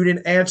and you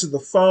didn't answer the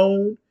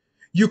phone,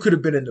 you could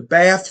have been in the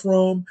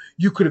bathroom,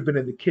 you could have been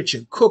in the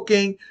kitchen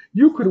cooking,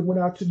 you could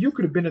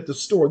have been at the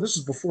store. This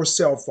is before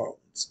cell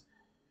phones.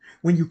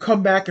 When you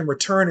come back and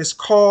return his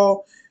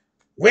call,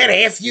 where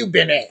the F you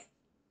been at?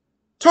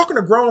 Talking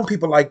to grown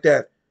people like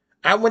that.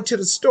 I went to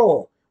the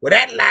store. Well,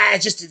 that lie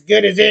is just as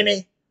good as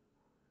any.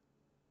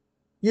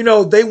 You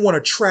know, they want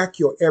to track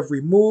your every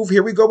move.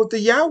 Here we go with the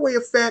Yahweh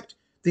effect,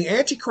 the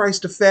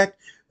Antichrist effect.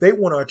 They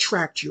want to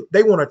attract you.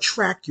 They want to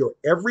track your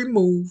every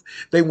move.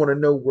 They want to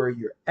know where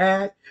you're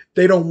at.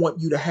 They don't want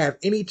you to have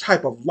any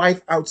type of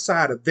life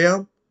outside of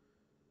them.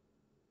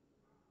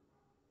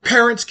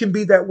 Parents can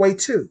be that way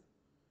too.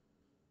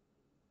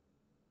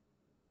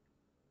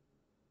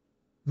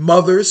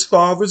 Mothers,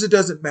 fathers, it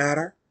doesn't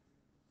matter.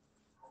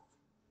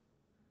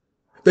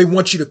 They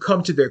want you to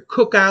come to their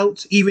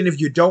cookouts, even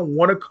if you don't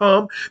want to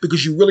come,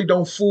 because you really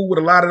don't fool with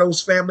a lot of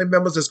those family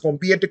members that's going to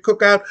be at the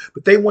cookout.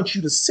 But they want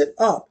you to sit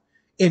up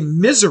in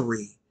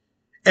misery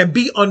and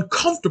be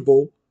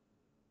uncomfortable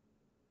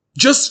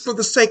just for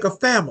the sake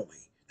of family.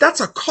 That's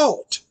a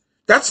cult.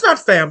 That's not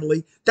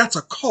family. That's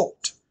a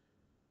cult.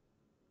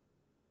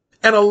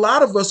 And a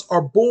lot of us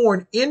are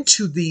born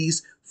into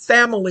these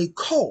family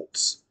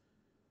cults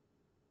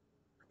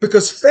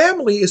because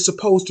family is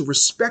supposed to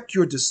respect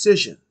your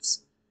decisions.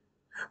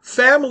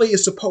 Family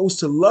is supposed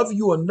to love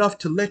you enough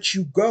to let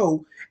you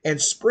go and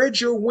spread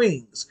your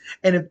wings.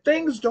 And if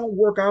things don't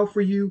work out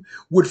for you,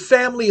 what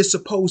family is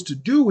supposed to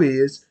do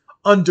is,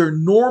 under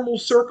normal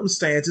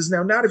circumstances,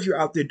 now, not if you're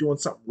out there doing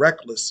something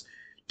reckless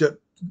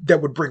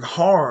that would bring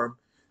harm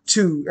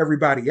to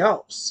everybody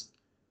else,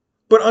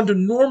 but under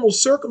normal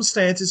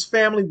circumstances,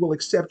 family will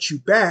accept you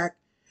back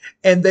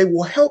and they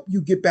will help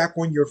you get back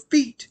on your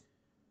feet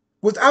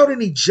without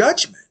any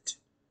judgment.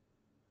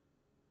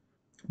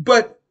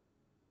 But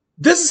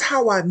this is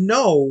how I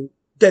know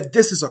that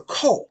this is a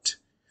cult.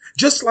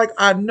 Just like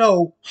I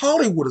know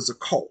Hollywood is a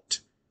cult.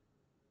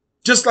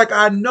 Just like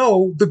I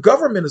know the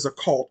government is a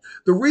cult.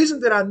 The reason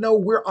that I know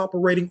we're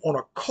operating on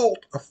a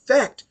cult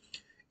effect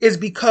is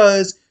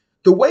because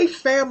the way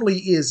family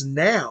is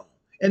now,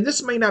 and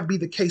this may not be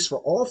the case for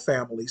all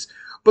families,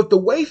 but the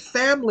way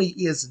family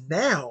is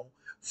now,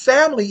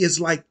 family is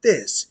like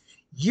this.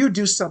 You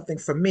do something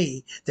for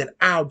me, then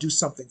I'll do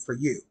something for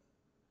you.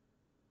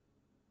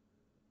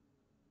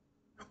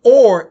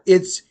 Or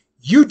it's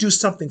you do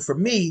something for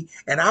me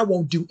and I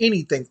won't do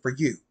anything for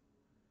you.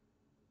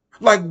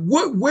 Like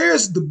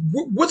what's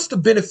the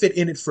benefit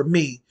in it for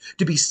me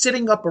to be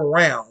sitting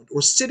around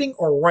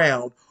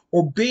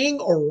or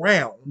being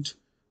around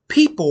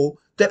people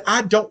that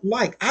I don't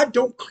like? I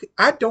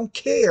don't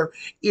care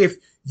if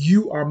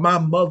you are my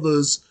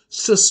mother's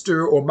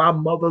sister or my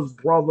mother's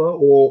brother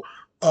or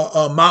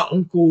my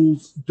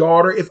uncle's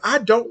daughter. If I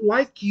don't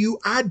like you,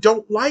 I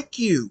don't like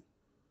you.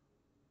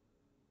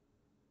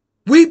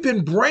 We've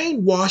been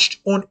brainwashed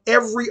on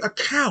every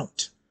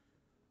account.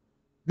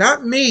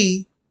 Not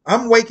me.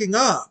 I'm waking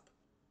up.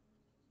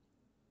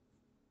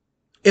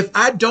 If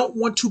I don't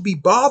want to be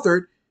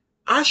bothered,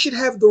 I should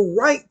have the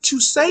right to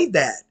say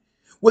that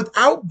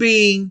without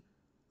being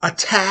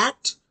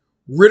attacked,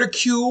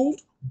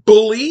 ridiculed,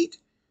 bullied,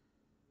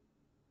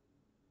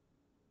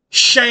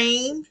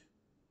 shamed,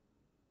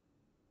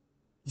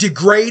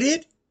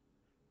 degraded.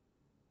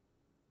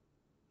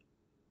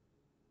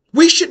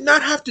 We should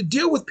not have to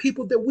deal with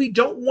people that we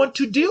don't want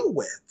to deal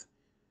with.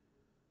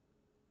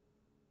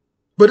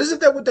 But isn't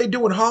that what they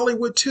do in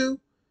Hollywood too?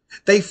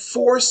 They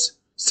force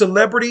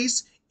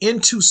celebrities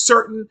into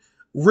certain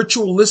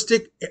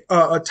ritualistic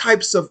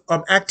types of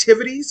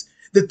activities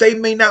that they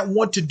may not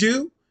want to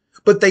do,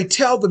 but they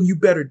tell them you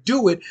better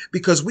do it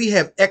because we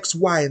have X,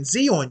 Y, and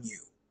Z on you.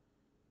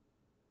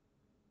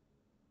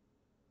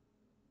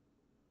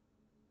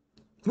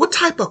 What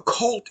type of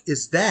cult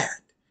is that?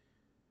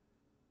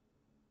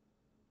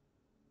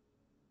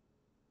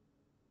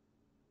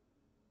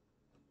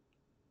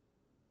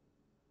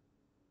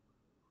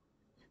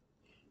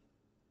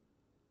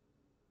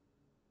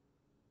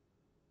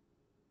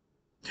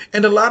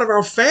 And a lot of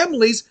our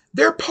families,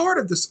 they're part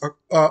of this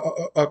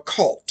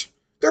cult.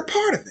 They're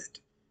part of it.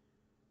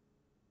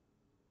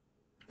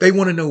 They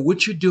want to know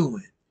what you're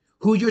doing,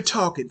 who you're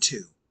talking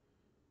to,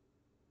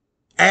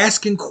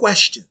 asking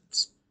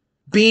questions,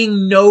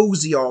 being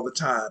nosy all the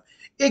time.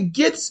 It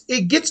gets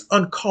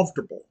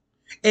uncomfortable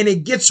and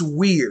it gets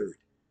weird.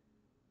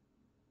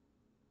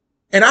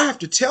 And I have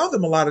to tell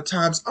them a lot of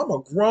times I'm a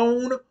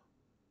grown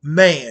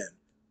man.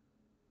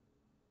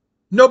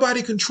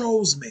 Nobody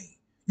controls me.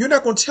 You're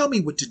not going to tell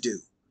me what to do.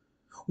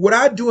 What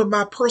I do in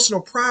my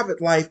personal private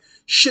life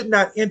should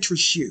not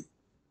interest you.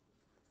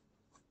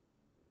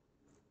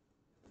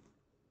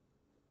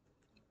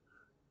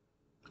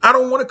 I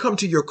don't want to come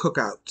to your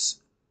cookouts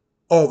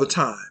all the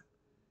time.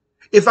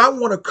 If I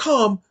want to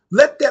come,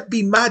 let that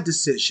be my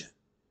decision.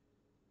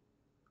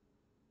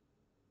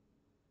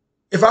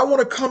 If I want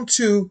to come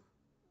to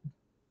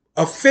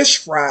a fish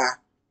fry,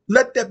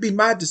 let that be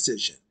my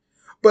decision.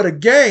 But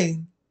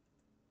again,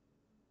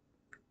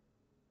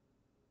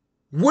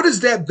 what is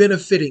that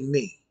benefiting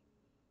me?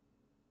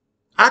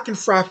 I can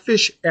fry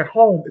fish at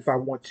home if I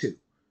want to.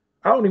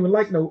 I don't even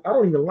like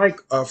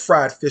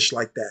fried fish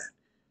like that.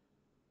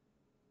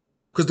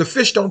 Because the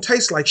fish don't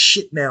taste like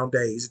shit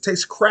nowadays. It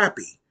tastes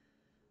crappy,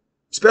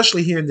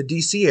 especially here in the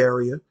DC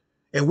area.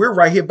 And we're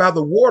right here by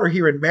the water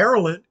here in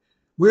Maryland.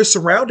 We're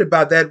surrounded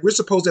by that. We're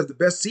supposed to have the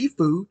best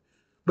seafood,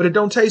 but it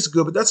don't taste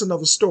good. But that's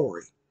another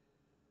story.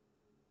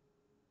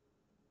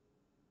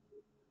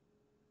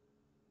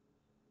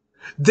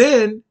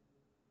 Then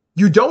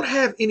you don't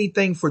have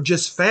anything for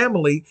just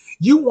family.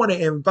 You want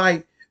to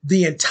invite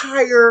the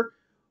entire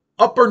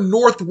upper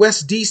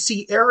northwest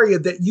DC area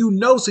that you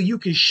know so you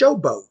can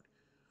showboat.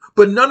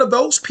 But none of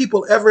those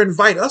people ever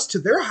invite us to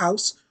their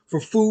house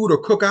for food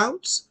or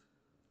cookouts.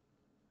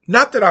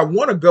 Not that I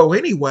want to go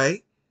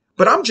anyway,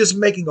 but I'm just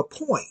making a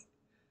point.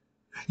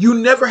 You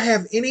never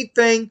have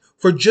anything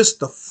for just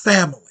the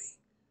family.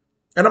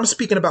 And I'm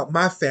speaking about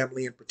my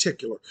family in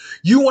particular.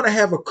 You want to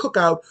have a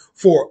cookout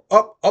for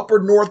upper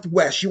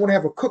northwest. You want to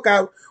have a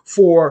cookout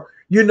for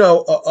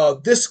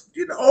this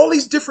all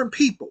these different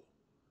people,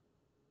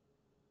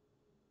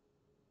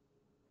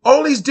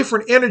 all these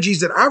different energies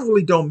that I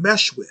really don't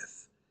mesh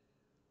with.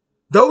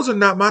 Those are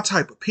not my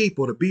type of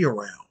people to be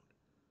around.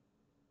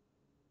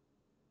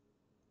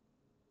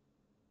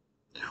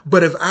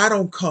 But if I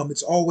don't come,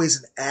 it's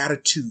always an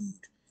attitude.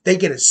 They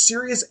get a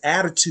serious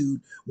attitude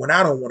when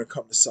I don't want to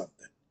come to something.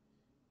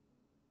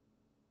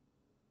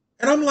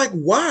 And I'm like,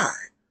 why?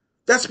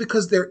 That's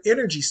because they're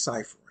energy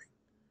ciphering.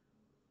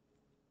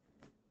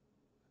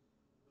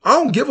 I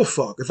don't give a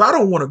fuck. If I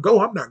don't want to go,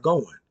 I'm not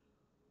going.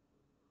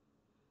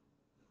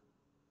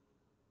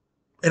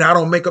 And I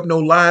don't make up no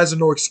lies or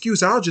no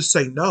excuse. I'll just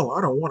say no,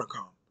 I don't want to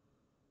come.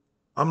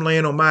 I'm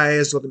laying on my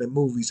ass looking at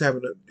movies,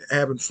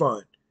 having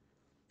fun.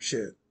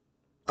 Shit.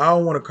 I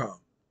don't want to come.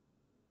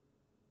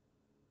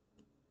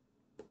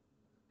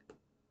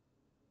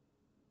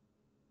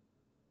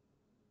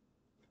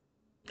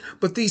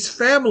 But these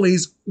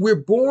families, we're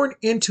born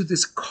into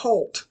this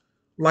cult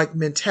like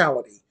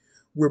mentality.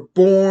 We're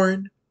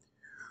born,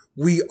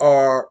 we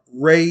are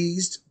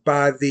raised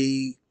by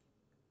the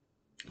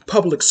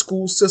public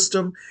school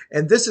system.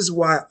 And this is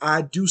why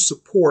I do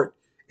support,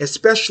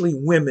 especially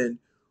women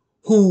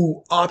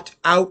who opt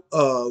out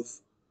of,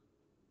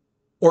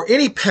 or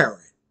any parent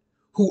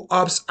who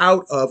opts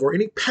out of, or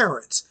any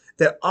parents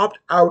that opt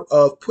out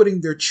of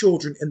putting their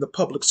children in the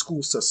public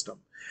school system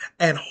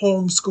and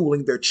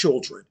homeschooling their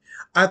children.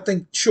 I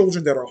think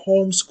children that are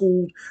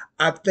homeschooled,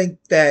 I think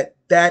that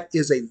that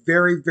is a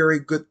very, very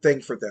good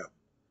thing for them.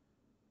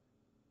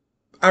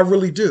 I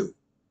really do.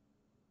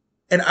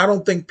 And I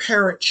don't think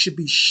parents should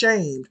be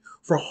shamed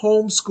for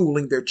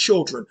homeschooling their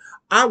children.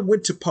 I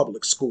went to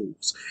public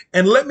schools.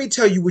 And let me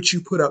tell you what you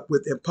put up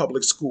with in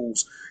public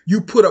schools. You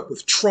put up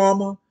with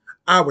trauma.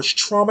 I was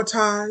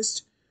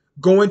traumatized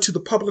going to the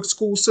public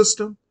school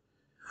system.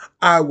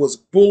 I was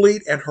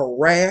bullied and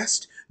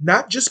harassed,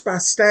 not just by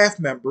staff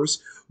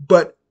members,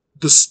 but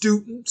the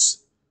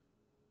students,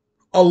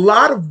 a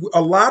lot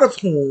of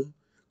whom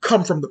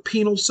come from the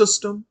penal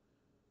system,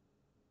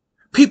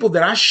 people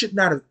that I should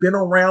not have been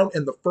around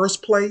in the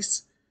first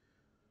place.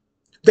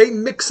 They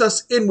mix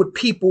us in with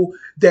people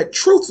that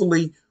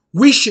truthfully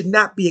we should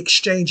not be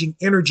exchanging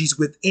energies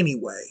with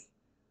anyway.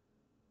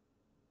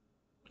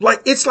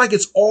 Like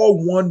it's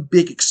all one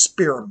big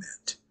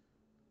experiment.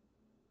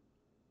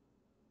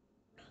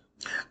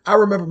 I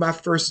remember my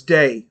first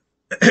day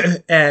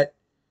at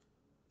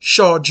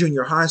Shaw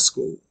Junior High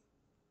School.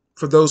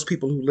 For those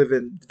people who live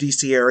in the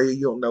DC area,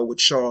 you'll know what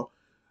Shaw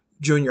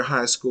Junior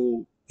High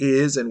School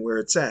is and where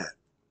it's at.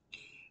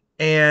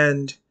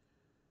 And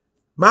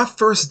my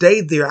first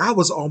day there, I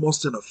was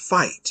almost in a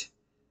fight.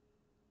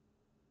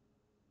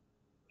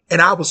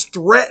 And I was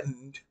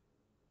threatened.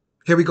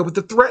 Here we go with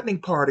the threatening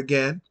part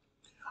again.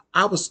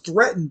 I was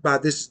threatened by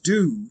this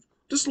dude,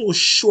 this little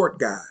short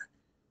guy.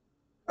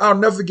 I'll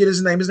never forget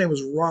his name. His name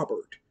was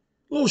Robert.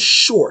 A little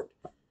short.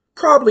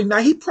 Probably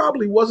not. He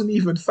probably wasn't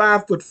even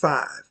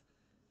 5'5".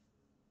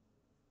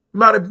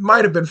 Might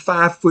have been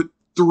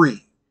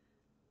 5'3".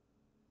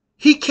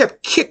 He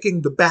kept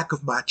kicking the back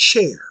of my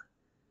chair.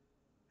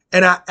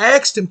 And I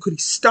asked him, could he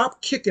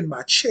stop kicking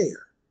my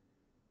chair?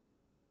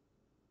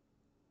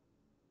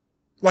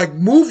 Like,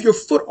 move your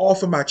foot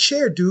off of my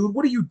chair, dude.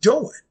 What are you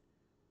doing?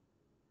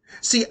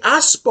 See, I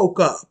spoke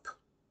up.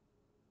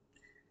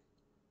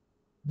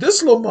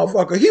 This little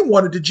motherfucker, he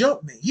wanted to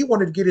jump me. He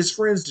wanted to get his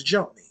friends to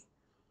jump me.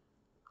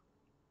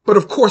 But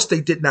of course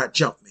they did not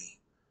jump me.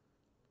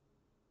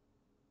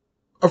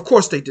 Of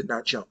course they did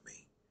not jump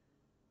me.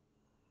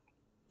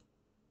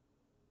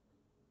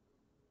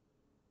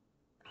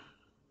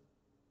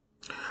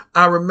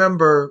 I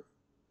remember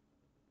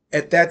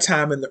at that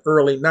time in the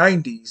early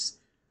 90s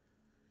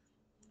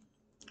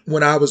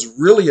when I was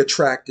really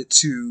attracted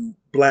to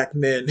black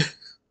men,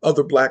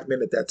 other black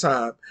men at that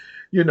time.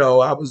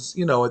 I was,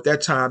 at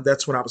that time,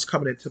 that's when I was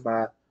coming into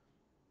my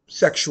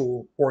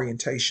sexual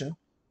orientation.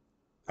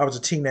 I was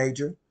a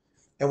teenager.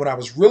 And when I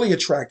was really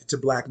attracted to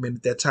black men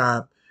at that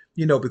time,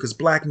 because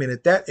black men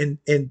at that in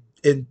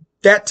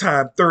that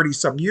time, 30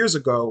 some years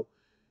ago,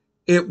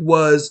 it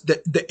was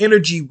the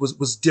energy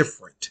was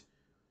different.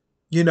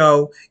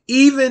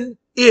 Even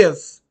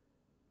if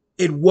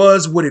it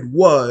was what it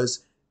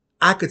was,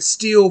 I could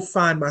still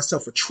find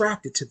myself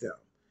attracted to them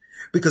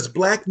because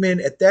black men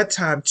at that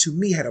time to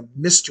me had a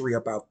mystery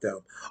about them,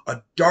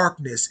 a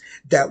darkness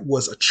that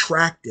was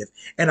attractive,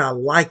 and I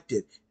liked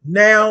it.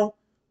 Now,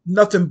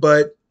 nothing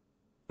but,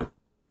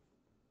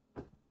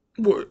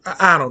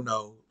 I don't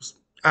know.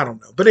 I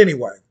don't know. But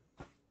anyway,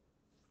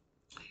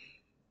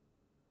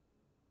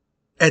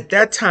 at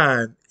that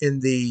time in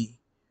the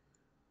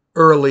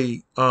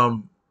early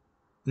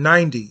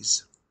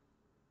 90s,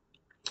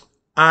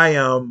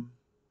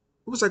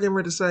 what was I getting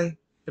ready to say?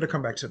 It'll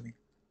come back to me.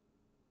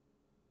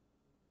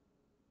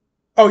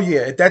 Oh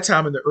yeah, at that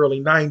time in the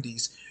early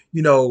 90s,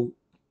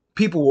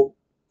 people were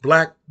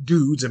black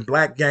dudes and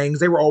black gangs,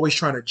 they were always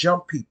trying to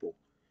jump people.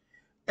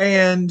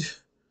 And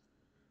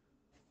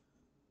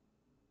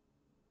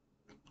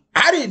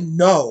I didn't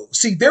know.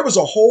 See, there was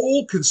a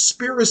whole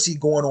conspiracy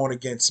going on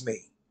against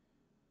me.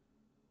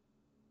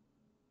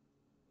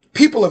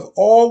 People have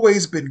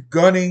always been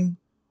gunning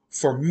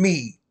for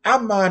me. I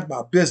mind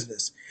my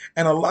business.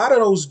 And a lot of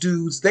those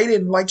dudes, they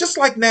didn't like, just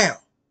like now.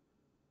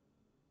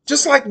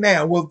 Just like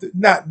now. Well,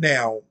 not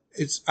now.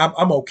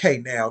 I'm okay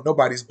now.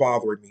 Nobody's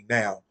bothering me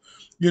now.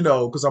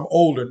 Because I'm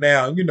older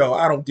now.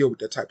 I don't deal with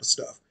that type of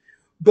stuff.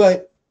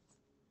 But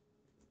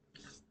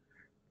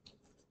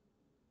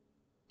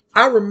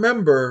I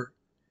remember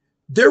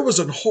there was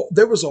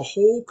a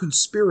whole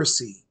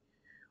conspiracy.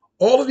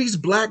 All of these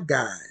black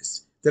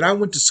guys that I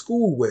went to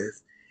school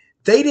with,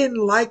 they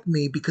didn't like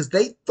me because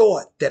they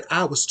thought that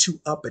I was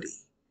too uppity.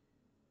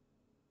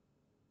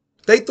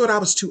 They thought I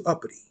was too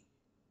uppity.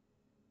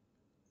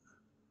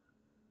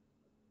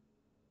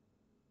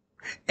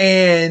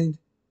 And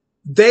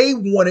they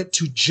wanted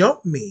to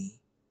jump me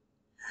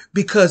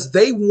because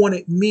they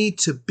wanted me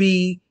to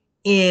be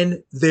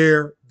in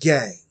their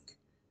gang.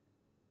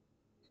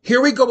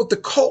 Here we go with the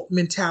cult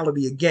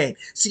mentality again.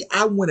 See,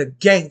 I went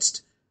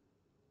against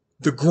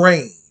the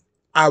grain.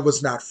 I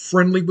was not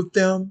friendly with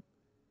them.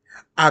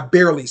 I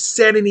barely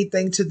said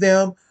anything to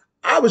them.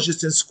 I was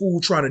just in school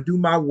trying to do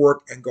my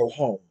work and go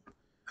home.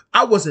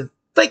 I wasn't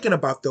thinking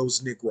about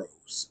those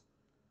Negroes.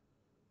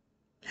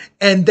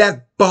 And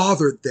that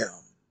bothered them.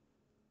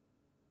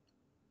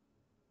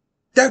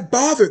 That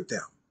bothered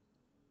them.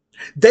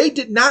 They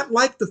did not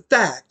like the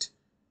fact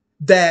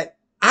that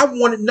I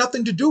wanted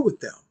nothing to do with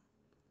them.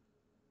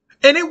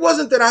 And it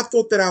wasn't that I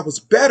thought that I was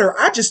better.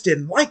 I just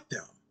didn't like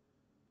them.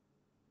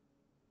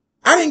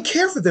 I didn't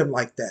care for them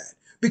like that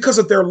because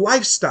of their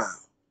lifestyle.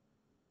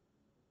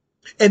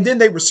 And then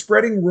they were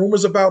spreading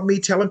rumors about me,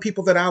 telling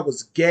people that I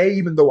was gay,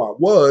 even though I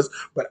was.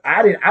 But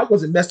I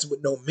wasn't messing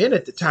with no men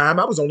at the time.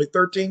 I was only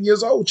 13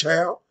 years old,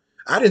 child.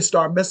 I didn't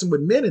start messing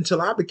with men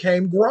until I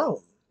became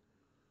grown.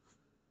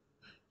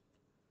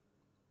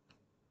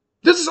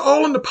 This is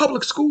all in the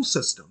public school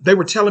system. They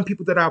were telling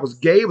people that I was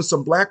gay. There was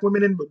some black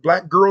women and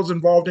black girls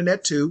involved in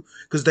that too,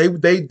 because they were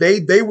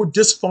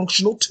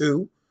dysfunctional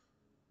too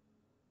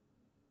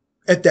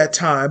at that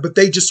time, but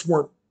they just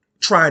weren't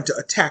trying to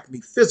attack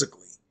me physically.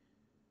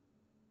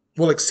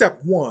 Well,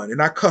 except one,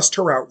 and I cussed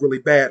her out really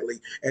badly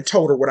and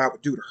told her what I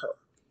would do to her.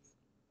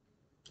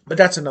 But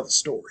that's another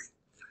story.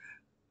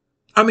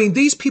 I mean,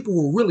 these people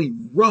were really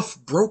rough,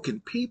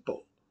 broken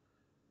people.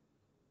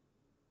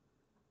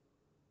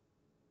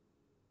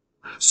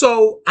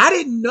 So I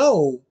didn't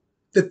know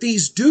that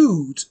these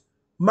dudes,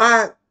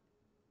 my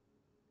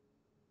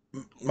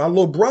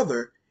little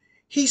brother,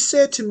 he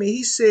said to me,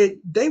 he said,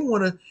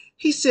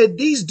 he said,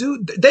 these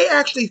dudes, they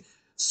actually,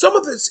 some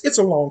of this, it's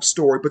a long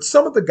story, but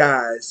some of the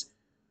guys,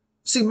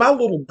 see, my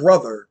little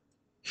brother,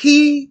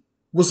 he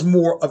was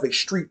more of a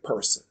street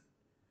person,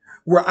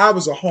 where I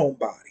was a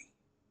homebody.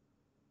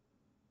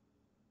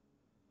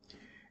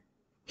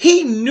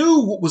 He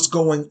knew what was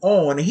going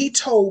on, and he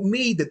told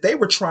me that they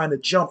were trying to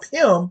jump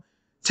him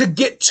to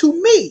get to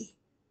me.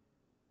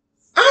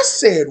 I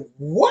said,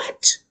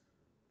 what?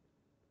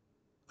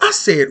 I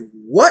said,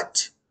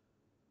 what?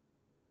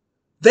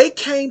 They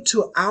came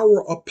to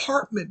our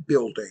apartment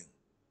building.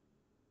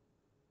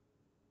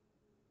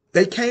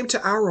 They came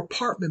to our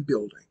apartment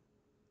building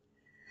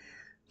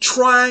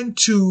trying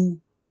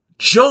to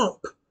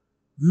jump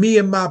me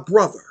and my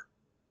brother.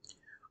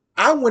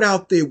 I went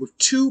out there with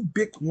two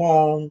big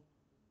long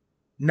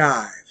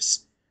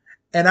knives.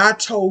 And I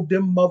told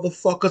them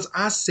motherfuckers,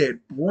 I said,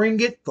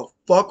 bring it the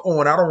fuck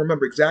on. I don't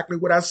remember exactly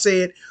what I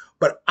said,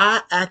 but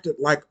I acted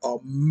like a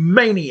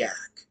maniac.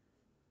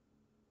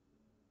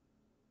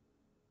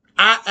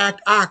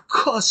 I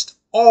cussed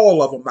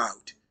all of them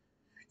out.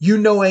 You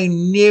know, ain't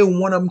near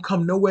one of them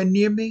come nowhere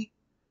near me.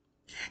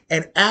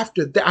 And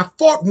after that, I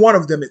fought one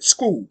of them at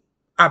school.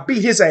 I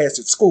beat his ass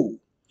at school.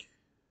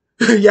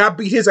 Yeah, I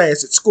beat his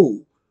ass at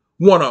school.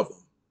 One of them.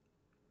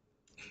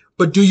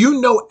 But do you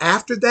know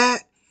after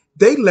that,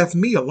 they left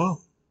me alone.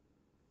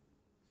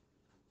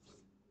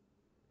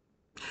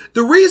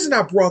 The reason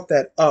I brought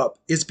that up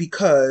is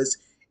because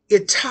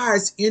it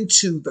ties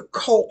into the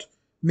cult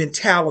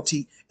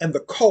mentality and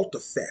the cult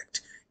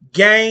effect.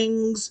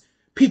 Gangs,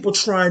 people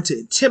trying to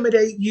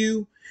intimidate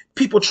you,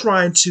 people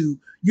trying to,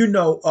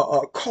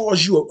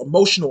 cause you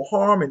emotional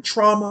harm and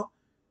trauma.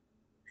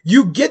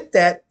 You get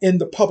that in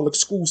the public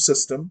school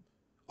system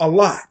a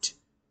lot.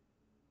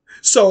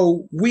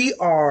 So we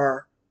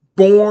are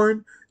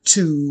born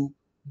to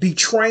be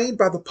trained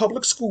by the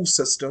public school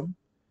system.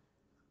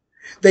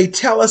 They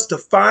tell us to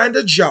find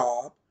a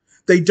job.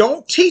 They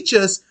don't teach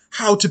us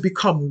how to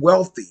become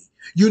wealthy.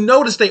 You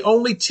notice they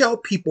only tell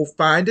people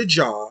find a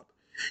job,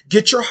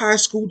 get your high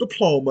school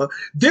diploma.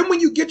 Then when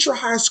you get your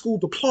high school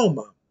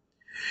diploma,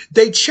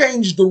 they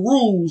change the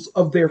rules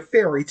of their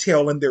fairy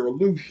tale and their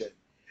illusion.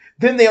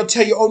 Then they'll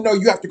tell you, oh no,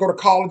 you have to go to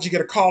college, you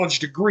get a college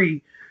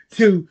degree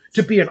to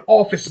be an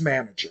office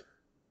manager.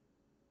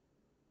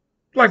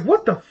 Like,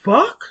 what the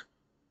fuck?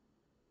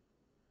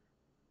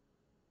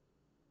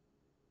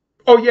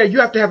 Oh yeah, you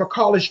have to have a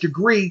college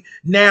degree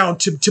now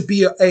to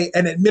be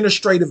an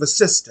administrative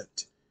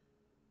assistant.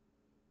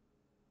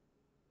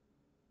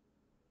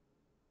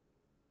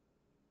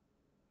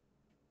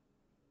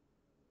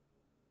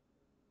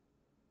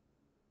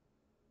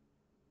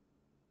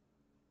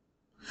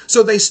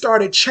 So they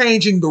started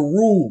changing the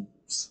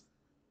rules.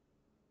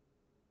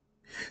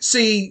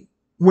 See,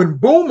 when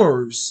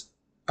boomers,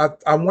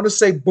 I want to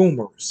say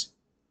boomers,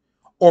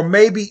 or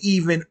maybe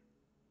even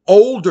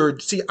older.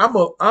 See,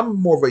 I'm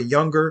more of a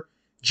younger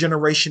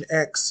generation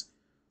X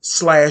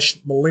slash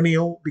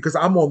millennial because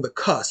I'm on the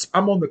cusp.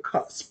 I'm on the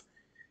cusp,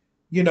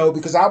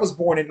 because I was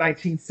born in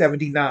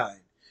 1979.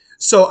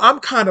 So I'm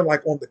kind of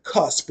like on the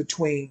cusp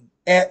between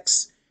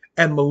X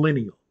and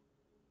millennial.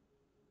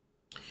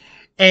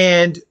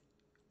 And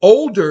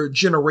older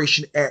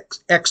generation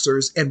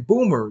Xers and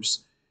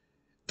boomers,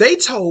 they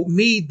told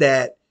me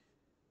that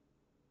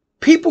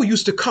people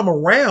used to come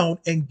around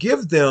and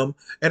give them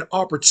an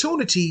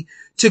opportunity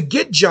to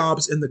get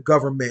jobs in the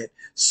government,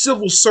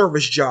 civil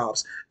service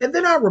jobs. And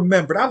then I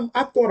remembered,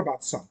 I thought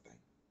about something.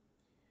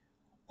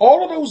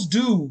 All of those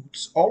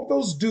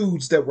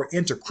dudes that were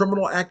into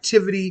criminal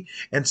activity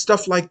and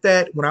stuff like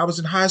that when I was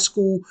in high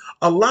school,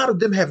 a lot of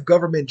them have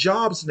government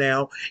jobs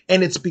now,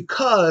 and it's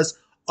because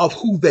of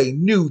who they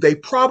knew. They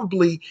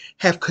probably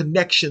have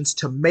connections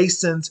to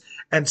Masons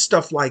and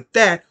stuff like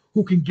that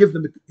who can give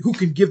them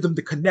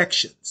the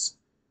connections.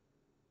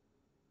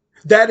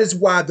 That is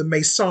why the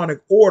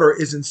Masonic order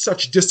is in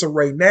such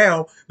disarray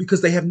now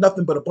because they have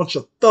nothing but a bunch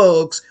of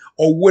thugs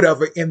or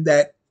whatever in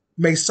that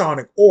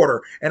Masonic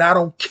order. And I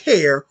don't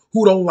care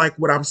who don't like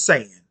what I'm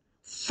saying.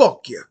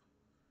 Fuck you.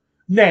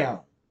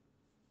 Now,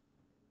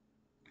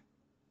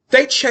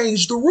 they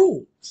changed the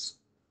rules,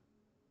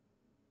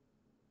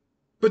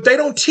 but they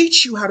don't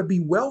teach you how to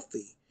be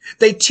wealthy.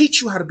 They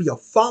teach you how to be a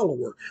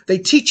follower. They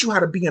teach you how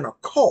to be in a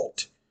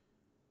cult.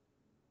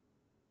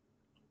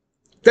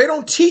 They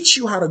don't teach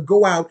you how to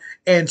go out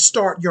and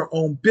start your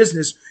own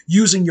business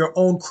using your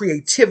own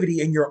creativity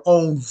and your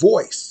own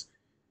voice.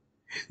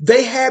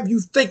 They have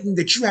you thinking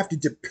that you have to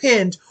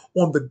depend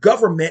on the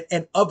government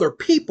and other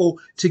people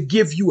to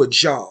give you a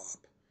job.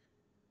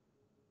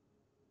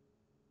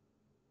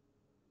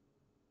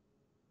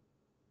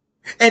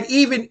 And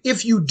even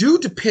if you do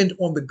depend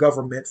on the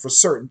government for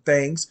certain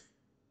things,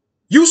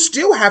 you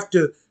still have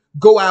to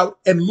go out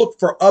and look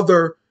for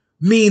other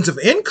means of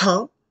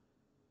income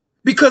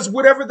because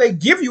whatever they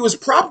give you is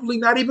probably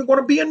not even going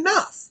to be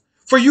enough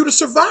for you to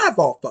survive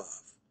off of.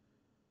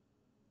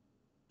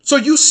 So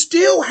you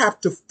still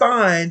have to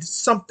find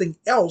something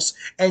else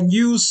and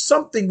use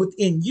something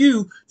within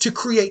you to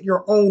create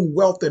your own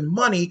wealth and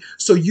money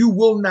so you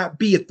will not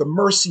be at the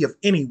mercy of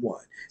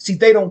anyone. See,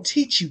 they don't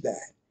teach you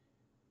that.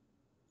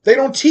 They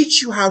don't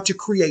teach you how to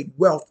create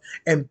wealth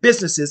and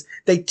businesses.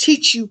 They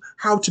teach you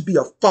how to be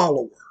a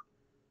follower.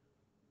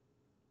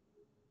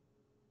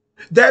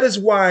 That is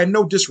why,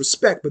 no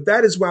disrespect, but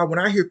that is why when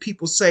I hear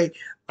people say,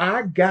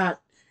 I got,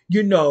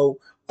 you know,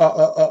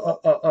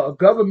 a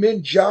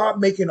government job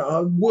making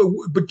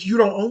but you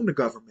don't own the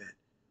government.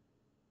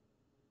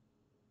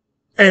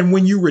 And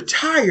when you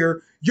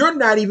retire, you're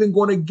not even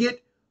going to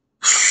get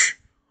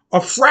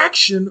a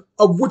fraction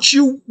of what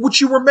you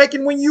were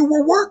making when you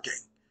were working.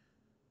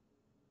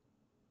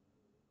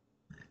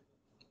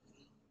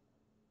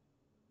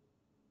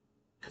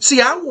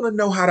 See, I want to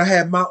know how to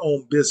have my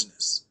own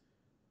business.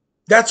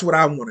 That's what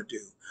I want to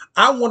do.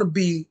 I want to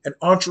be an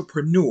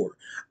entrepreneur.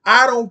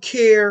 I don't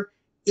care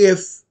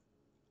if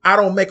I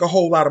don't make a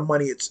whole lot of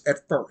money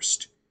at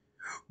first,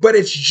 but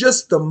it's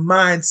just the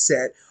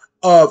mindset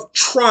of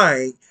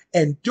trying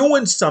and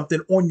doing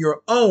something on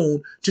your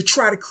own to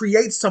try to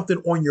create something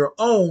on your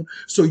own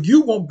so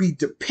you won't be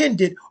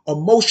dependent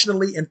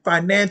emotionally and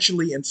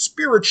financially and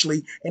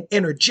spiritually and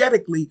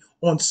energetically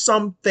on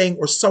something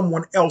or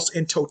someone else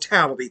in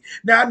totality.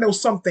 Now, I know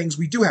some things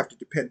we do have to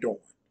depend on,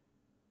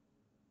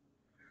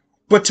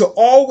 but to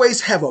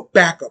always have a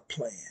backup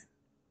plan,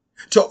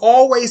 to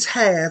always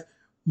have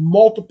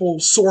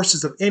multiple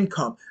sources of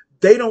income,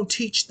 they don't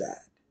teach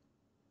that.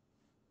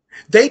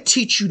 They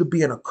teach you to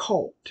be in a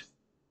cult,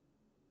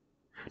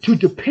 to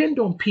depend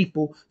on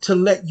people to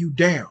let you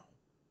down,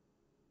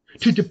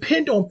 to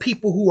depend on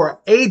people who are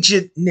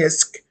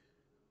agentnisk,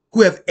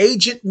 who have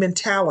agent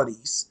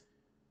mentalities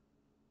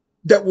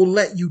that will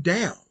let you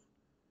down,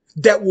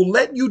 that will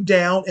let you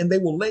down and they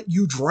will let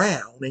you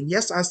drown. And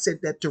yes, I said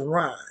that to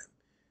rhyme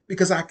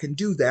because I can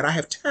do that. I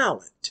have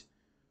talent.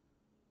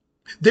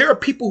 There are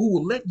people who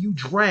will let you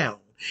drown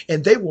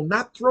and they will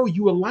not throw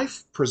you a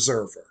life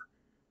preserver.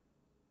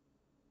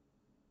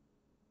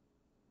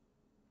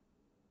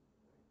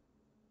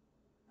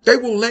 They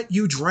will let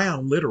you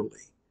drown, literally.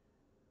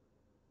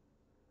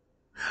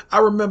 I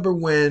remember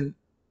when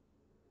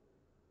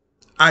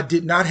I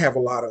did not have a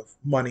lot of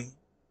money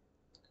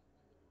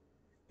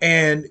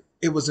and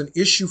it was an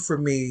issue for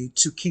me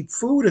to keep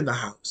food in the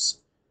house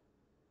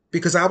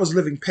because I was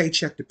living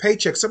paycheck to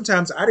paycheck.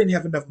 Sometimes I didn't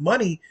have enough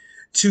money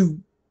to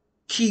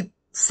keep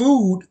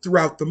food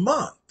throughout the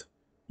month,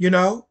 you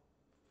know,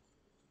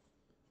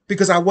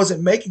 because I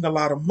wasn't making a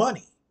lot of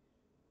money.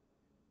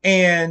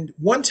 And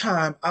one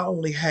time I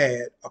only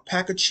had a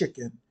pack of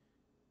chicken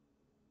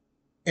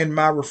in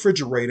my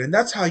refrigerator. And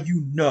that's how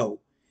you know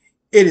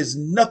it is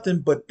nothing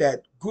but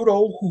that good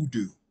old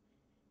hoodoo,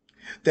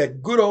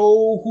 that good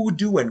old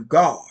hoodoo and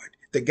God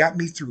that got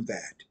me through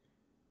that.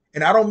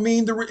 And I don't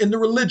mean in the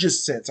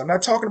religious sense. I'm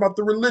not talking about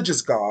the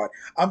religious God.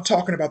 I'm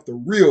talking about the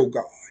real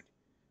God,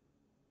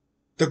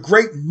 the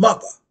great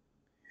mother.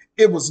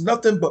 It was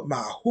nothing but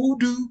my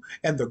hoodoo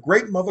and the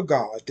great mother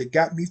God that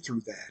got me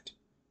through that.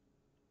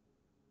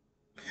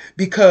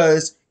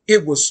 Because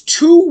it was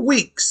 2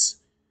 weeks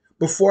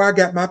before I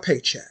got my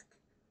paycheck.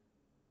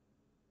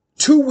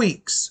 2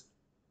 weeks.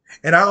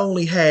 And I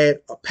only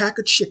had a pack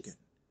of chicken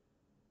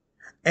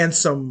and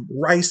some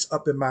rice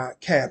up in my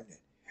cabinet.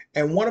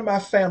 And one of my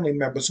family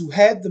members who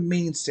had the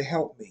means to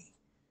help me,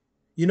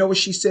 you know what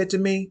she said to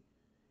me?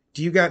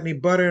 Do you got any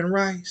butter and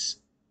rice?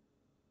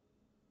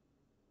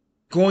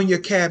 Go in your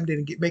cabinet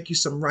and make you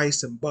some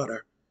rice and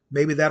butter.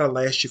 Maybe that'll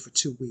last you for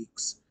 2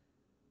 weeks.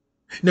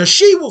 Now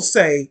she will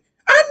say,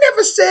 I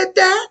never said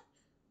that.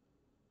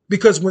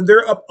 Because when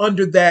they're up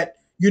under that,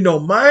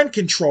 mind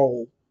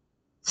control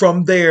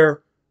from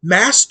their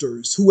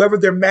masters, whoever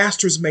their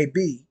masters may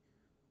be,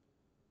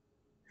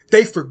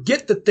 they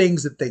forget the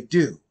things that they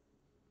do.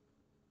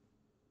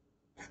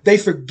 They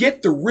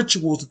forget the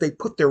rituals that they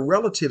put their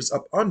relatives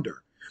up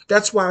under.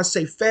 That's why I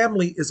say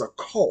family is a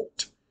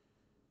cult.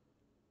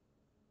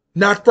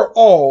 Not for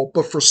all,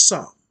 but for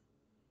some.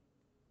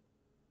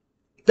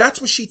 That's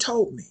what she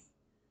told me.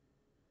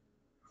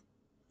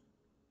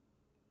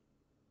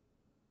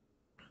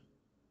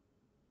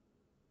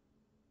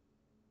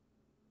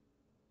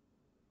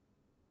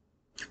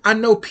 I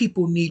know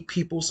people need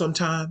people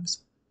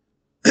sometimes,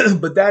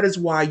 but that is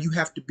why you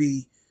have to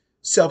be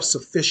self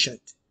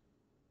sufficient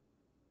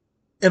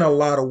in a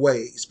lot of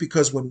ways.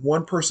 Because when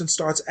one person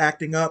starts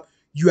acting up,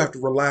 you have to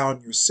rely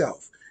on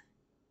yourself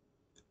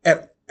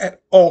at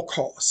all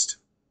cost.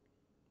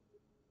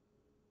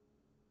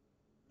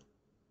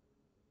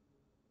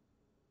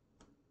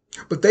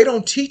 But they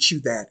don't teach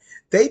you that.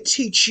 They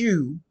teach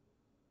you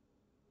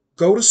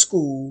go to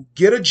school,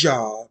 get a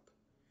job,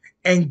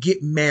 and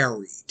get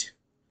married.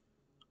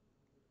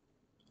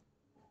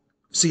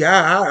 See,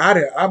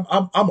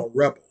 I'm a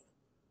rebel.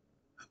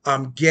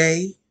 I'm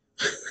gay.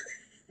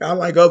 I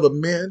like other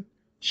men.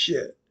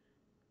 Shit.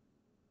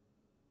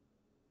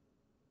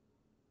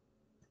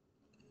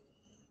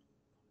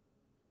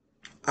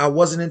 I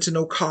wasn't into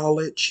no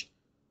college.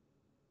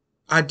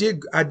 I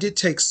did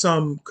take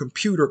some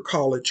computer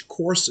college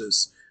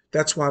courses.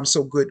 That's why I'm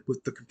so good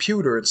with the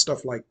computer and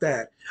stuff like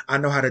that. I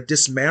know how to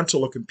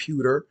dismantle a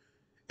computer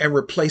and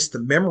replace the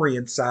memory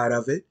inside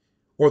of it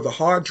or the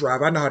hard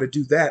drive. I know how to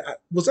do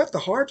that. Was that the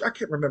hard? I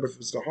can't remember if it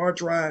was the hard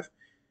drive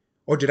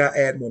or did I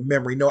add more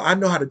memory? No, I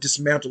know how to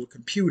dismantle a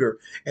computer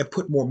and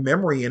put more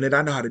memory in it.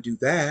 I know how to do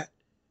that.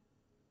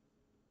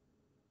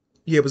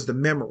 Yeah, it was the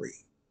memory.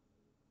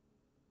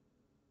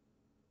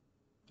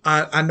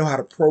 I know how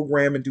to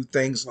program and do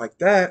things like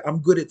that. I'm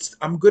good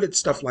at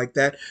stuff like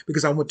that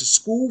because I went to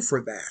school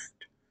for that.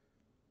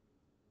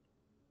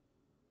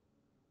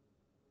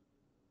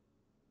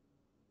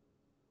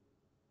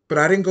 But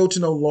I didn't go to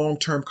no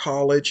long-term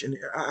college, and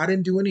I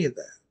didn't do any of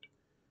that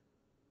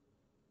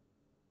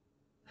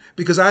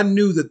because I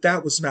knew that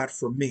that was not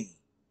for me.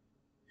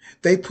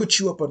 They put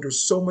you up under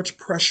so much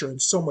pressure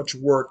and so much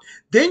work.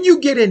 Then you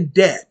get in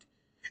debt.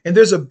 And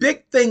there's a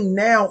big thing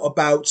now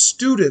about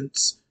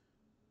students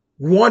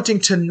wanting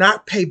to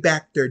not pay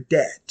back their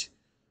debt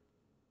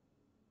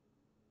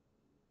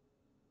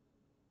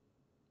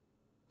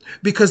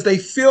because they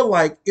feel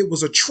like it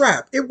was a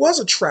trap. It was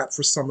a trap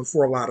for some,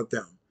 for a lot of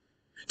them,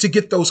 to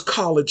get those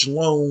college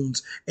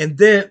loans. And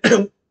then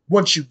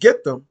once you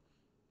get them,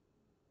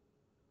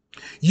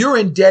 you're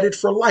indebted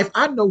for life.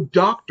 I know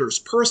doctors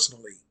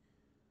personally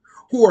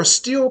who are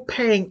still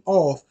paying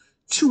off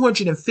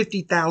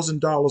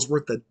 $250,000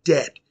 worth of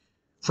debt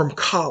from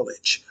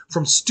college,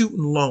 from student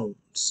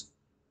loans.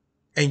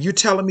 And you're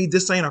telling me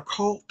this ain't a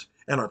cult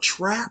and a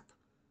trap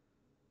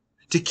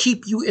to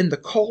keep you in the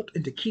cult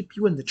and to keep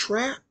you in the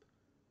trap?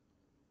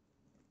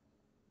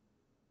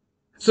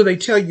 So they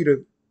tell you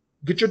to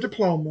get your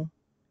diploma,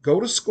 go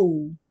to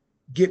school,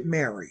 get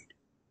married.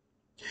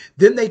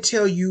 Then they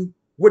tell you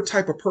what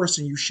type of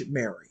person you should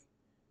marry.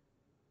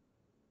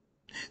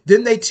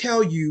 Then they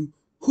tell you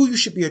who you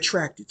should be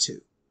attracted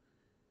to.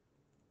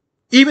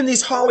 Even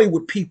these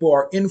Hollywood people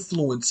are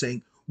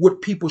influencing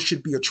what people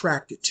should be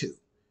attracted to.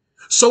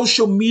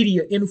 Social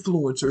media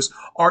influencers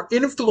are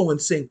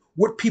influencing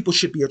what people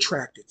should be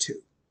attracted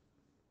to.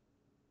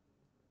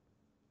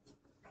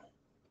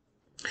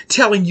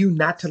 Telling you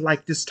not to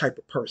like this type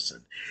of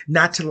person,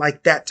 not to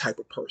like that type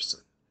of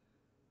person.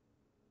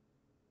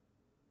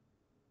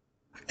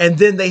 And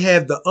then they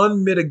have the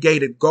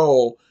unmitigated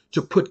gall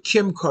to put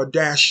Kim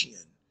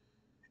Kardashian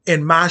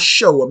in my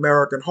show,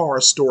 American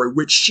Horror Story,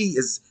 which she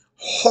is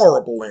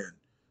horrible in.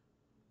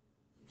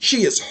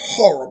 She is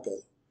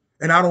horrible.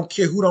 And I don't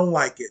care who don't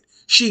like it.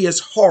 She is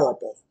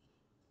horrible.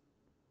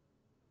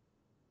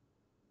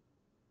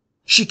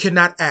 She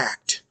cannot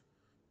act.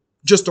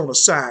 Just on a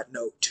side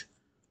note.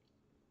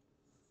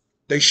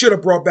 They should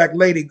have brought back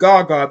Lady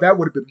Gaga. That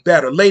would have been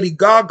better. Lady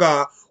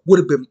Gaga would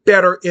have been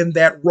better in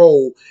that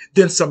role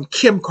than some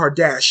Kim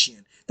Kardashian.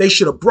 They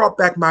should have brought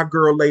back my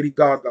girl, Lady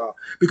Gaga,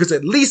 because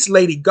at least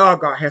Lady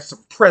Gaga has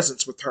some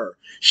presence with her.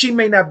 She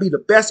may not be the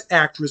best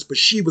actress, but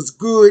she was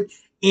good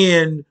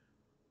in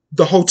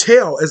The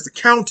Hotel as the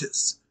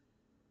Countess.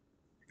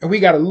 And we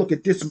got to look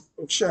at this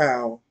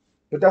child.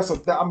 But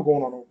I'm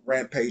going on a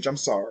rampage. I'm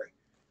sorry.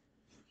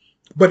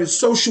 But it's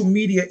social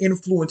media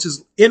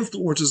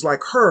influencers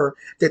like her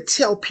that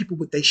tell people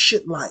what they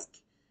should like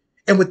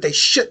and what they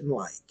shouldn't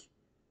like.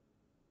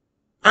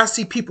 I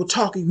see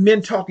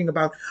men talking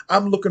about,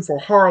 I'm looking for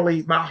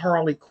my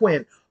Harley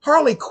Quinn.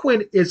 Harley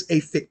Quinn is a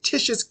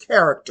fictitious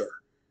character.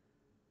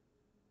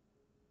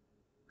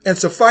 And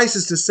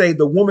suffices to say,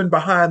 the woman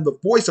behind the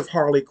voice of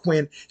Harley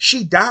Quinn,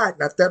 she died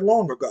not that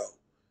long ago.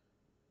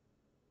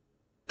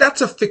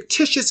 That's a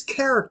fictitious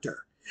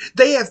character.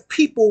 They have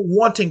people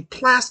wanting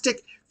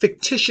plastic,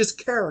 fictitious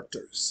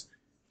characters.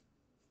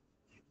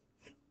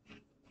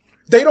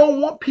 They don't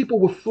want people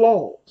with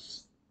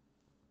flaws.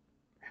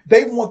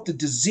 They want the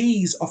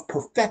disease of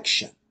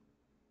perfection.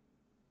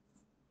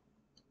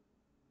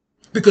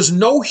 Because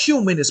no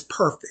human is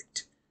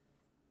perfect.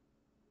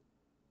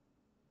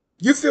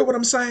 You feel what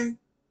I'm saying?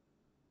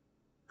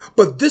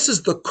 But this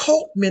is the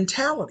cult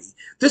mentality.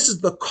 This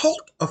is the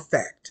cult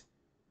effect.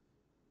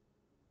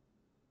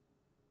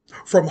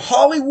 From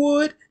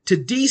Hollywood to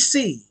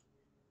DC,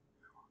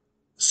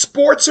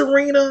 sports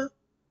arena,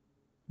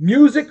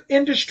 music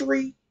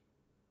industry,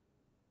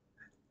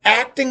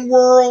 acting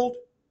world,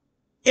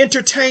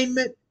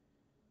 entertainment,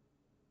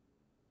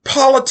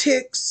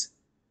 politics,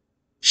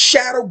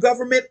 shadow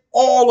government,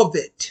 all of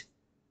it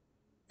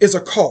is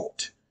a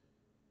cult.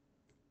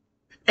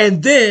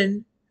 And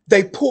then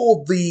they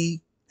pull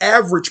the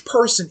average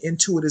person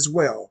into it as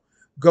well.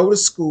 Go to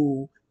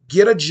school,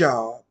 get a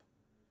job,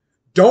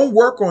 don't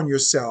work on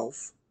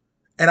yourself.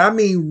 And I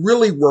mean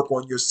really work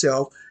on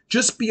yourself.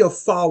 Just be a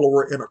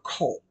follower in a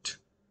cult.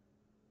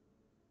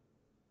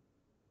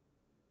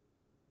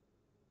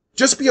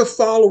 Just be a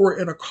follower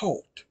in a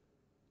cult.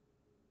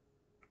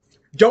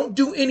 Don't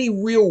do any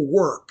real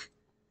work,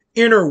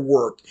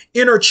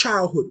 inner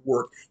childhood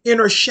work,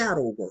 inner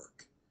shadow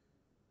work.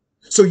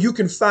 So you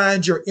can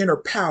find your inner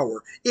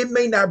power. It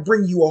may not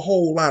bring you a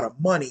whole lot of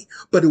money,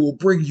 but it will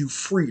bring you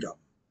freedom.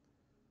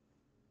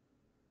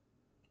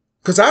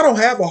 Because I don't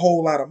have a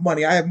whole lot of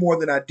money. I have more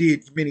than I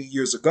did many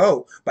years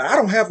ago, but I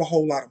don't have a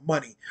whole lot of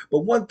money. But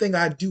one thing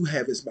I do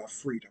have is my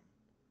freedom.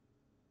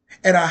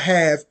 And I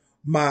have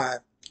my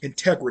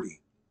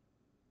integrity.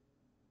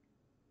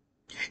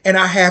 And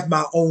I have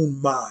my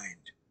own mind.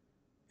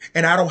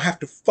 And I don't have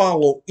to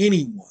follow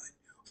anyone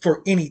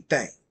for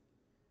anything.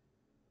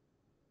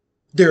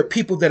 There are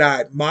people that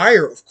I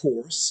admire, of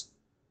course.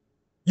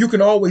 You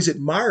can always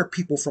admire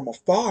people from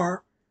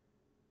afar.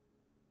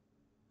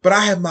 But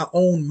I have my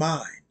own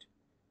mind.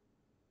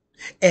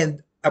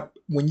 And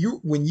when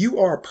you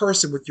are a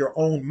person with your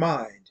own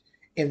mind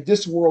in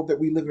this world that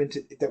we live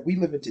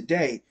in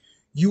today,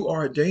 you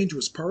are a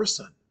dangerous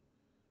person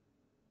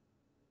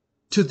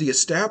to the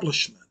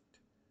establishment.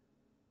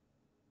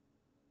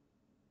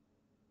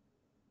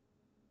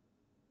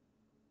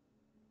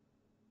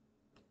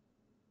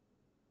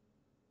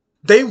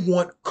 They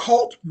want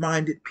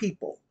cult-minded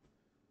people.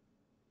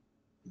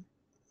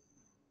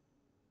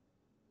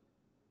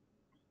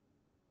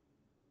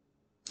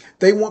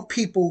 They want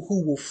people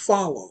who will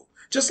follow.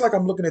 Just like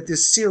I'm looking at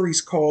this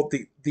series called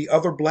The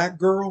Other Black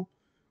Girl,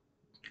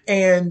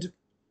 and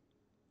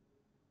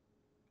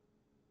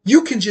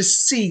you can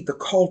just see the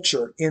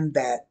culture in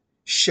that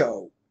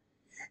show.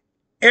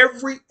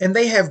 And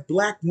they have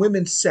black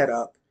women set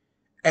up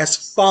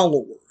as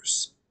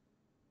followers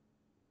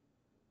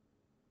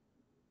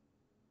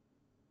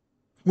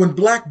when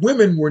black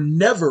women were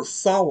never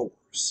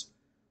followers.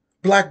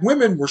 Black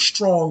women were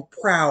strong,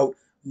 proud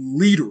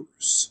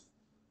leaders.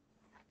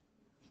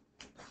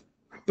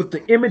 But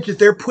the images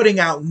they're putting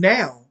out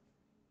now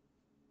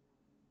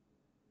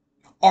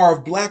are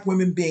of black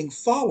women being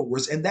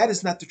followers, and that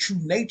is not the true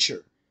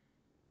nature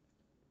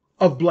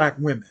of black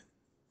women.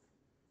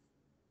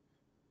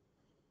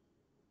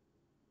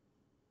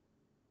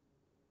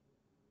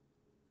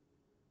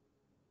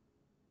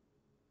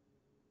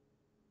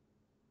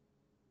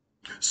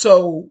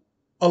 So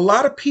a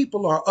lot of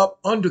people are up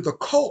under the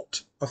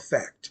cult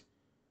effect.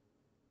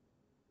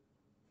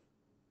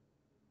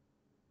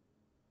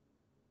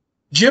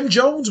 Jim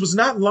Jones was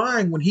not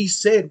lying when he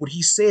said what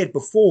he said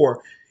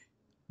before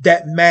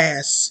that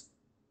mass.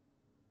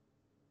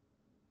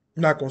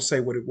 I'm not going to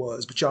say what it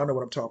was, but y'all know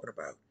what I'm talking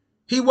about.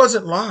 He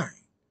wasn't lying.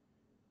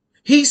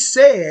 He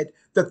said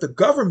that the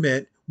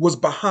government was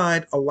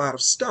behind a lot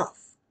of stuff.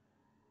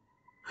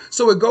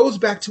 So it goes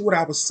back to what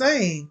I was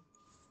saying.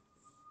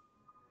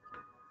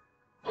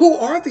 Who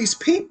are these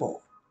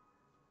people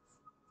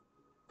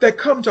that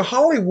come to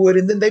Hollywood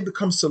and then they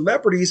become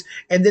celebrities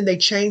and then they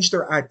change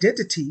their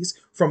identities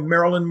from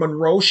Marilyn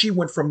Monroe? She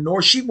went from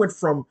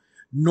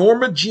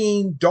Norma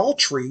Jean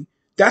Daltrey.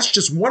 That's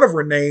just one of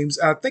her names.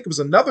 I think it was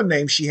another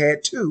name she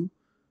had too.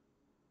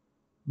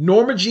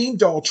 Norma Jean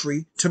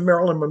Daltrey to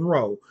Marilyn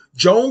Monroe.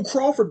 Joan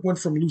Crawford went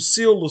from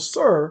Lucille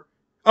Lasser.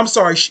 I'm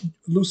sorry,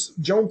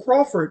 Joan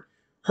Crawford,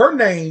 her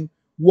name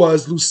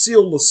was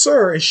Lucille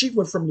Lasser, and she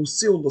went from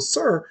Lucille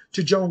Lasser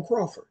to Joan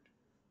Crawford.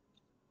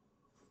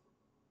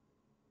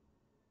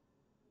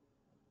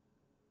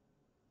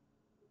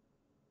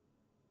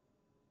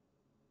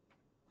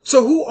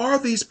 So who are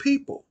these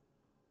people?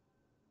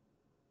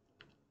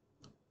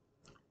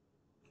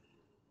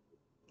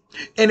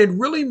 And it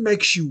really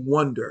makes you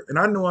wonder. And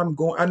I know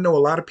a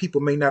lot of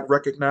people may not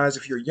recognize,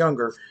 if you're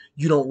younger,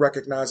 you don't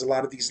recognize a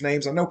lot of these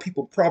names. I know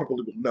people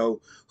probably will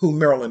know who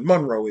Marilyn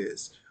Monroe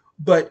is.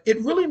 But it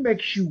really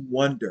makes you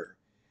wonder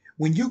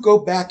when you go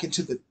back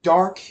into the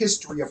dark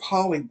history of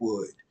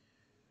Hollywood,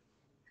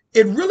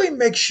 it really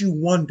makes you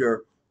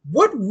wonder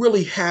what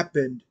really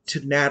happened to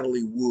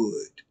Natalie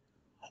Wood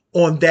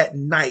on that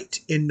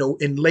night in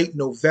late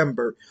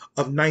November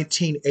of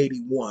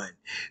 1981.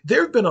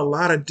 There have been a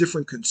lot of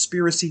different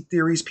conspiracy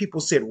theories.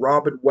 People said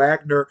Robert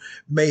Wagner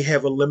may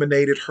have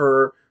eliminated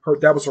her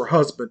that was her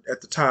husband at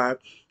the time,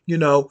 you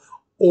know,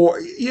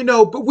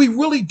 but we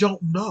really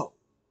don't know.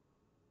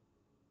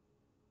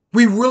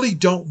 We really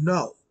don't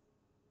know.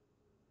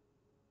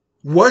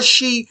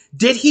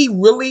 Did he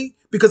really?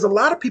 Because a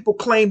lot of people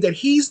claim that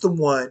he's the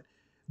one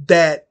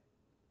that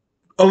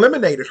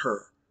eliminated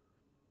her.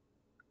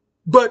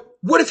 But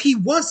what if he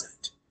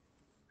wasn't?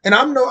 And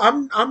I'm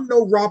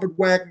no Robert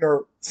Wagner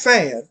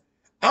fan.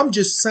 I'm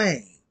just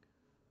saying.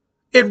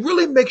 It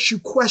really makes you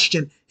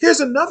question.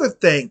 Here's another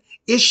thing.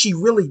 Is she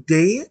really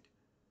dead?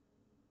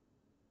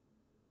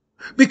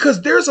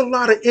 Because there's a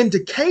lot of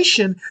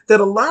indication that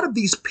a lot of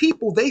these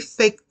people, they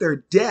fake their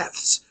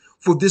deaths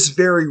for this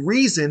very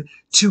reason,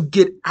 to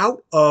get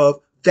out of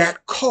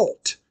that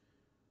cult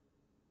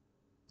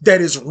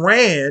that is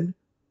ran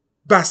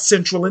by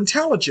Central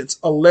Intelligence,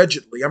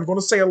 allegedly. I'm going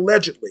to say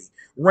allegedly,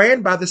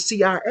 ran by the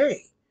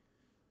CIA.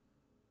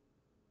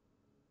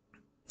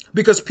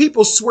 Because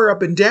people swear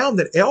up and down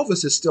that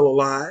Elvis is still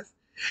alive.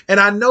 And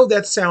I know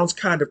that sounds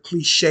kind of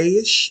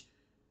cliche-ish.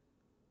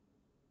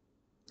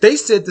 They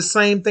said the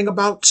same thing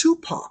about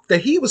Tupac,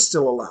 that he was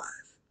still alive.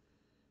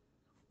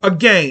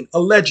 Again,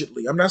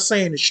 allegedly. I'm not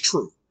saying it's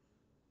true.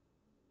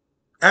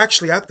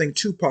 Actually, I think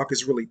Tupac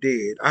is really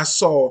dead. I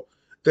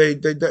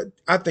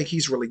think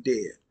he's really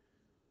dead.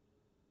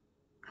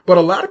 But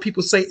a lot of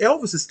people say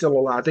Elvis is still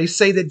alive. They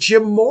say that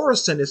Jim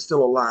Morrison is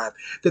still alive,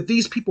 that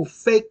these people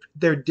faked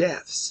their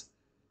deaths.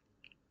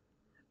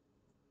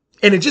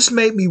 And it just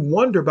made me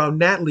wonder about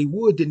Natalie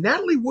Wood. Did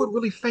Natalie Wood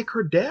really fake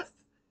her death?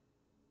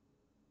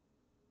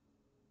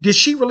 Did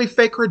she really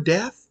fake her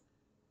death?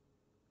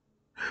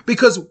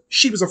 Because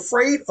she was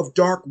afraid of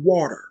dark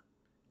water,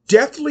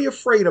 deathly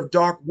afraid of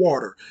dark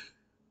water.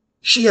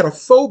 She had a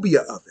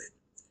phobia of it.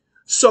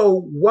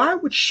 So why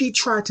would she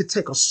try to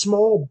take a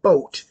small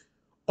boat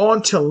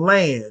onto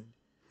land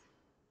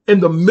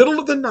in the middle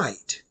of the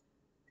night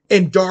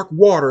in dark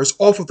waters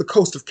off of the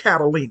coast of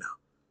Catalina.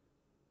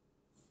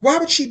 Why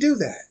would she do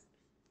that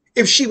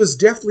if she was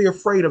deathly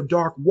afraid of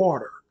dark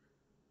water?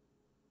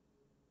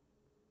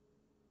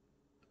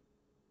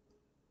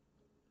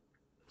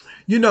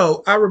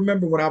 I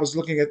remember when I was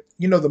looking at,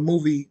 the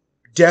movie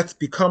Death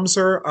Becomes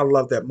Her. I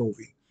love that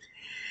movie.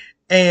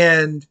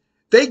 And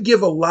they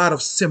give a lot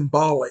of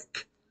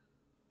symbolic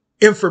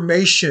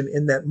information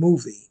in that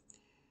movie.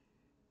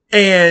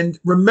 And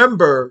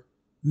remember,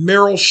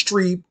 Meryl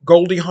Streep,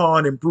 Goldie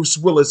Hawn, and Bruce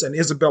Willis and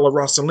Isabella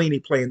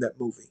Rossellini play in that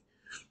movie.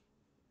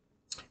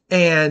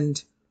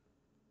 And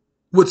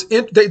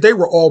they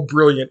were all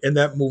brilliant in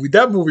that movie.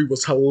 That movie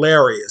was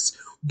hilarious,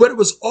 but it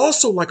was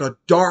also like a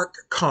dark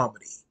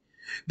comedy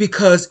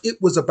because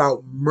it was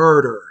about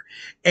murder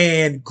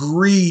and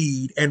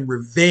greed and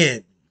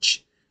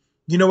revenge.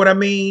 You know what I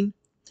mean?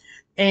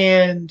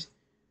 And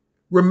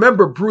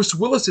remember, Bruce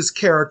Willis's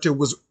character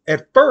was,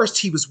 at first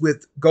he was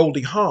with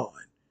Goldie Hawn,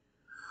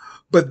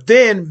 but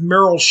then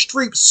Meryl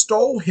Streep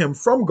stole him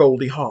from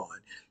Goldie Hawn.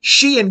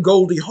 She and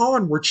Goldie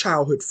Hawn were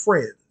childhood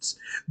friends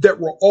that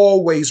were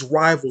always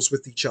rivals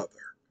with each other.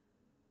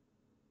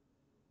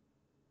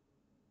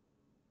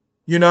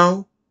 You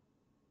know?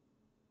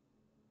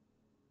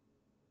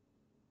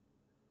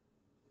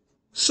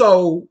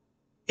 So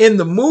in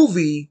the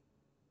movie,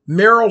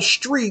 Meryl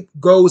Streep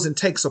goes and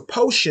takes a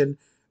potion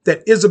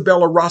that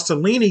Isabella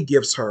Rossellini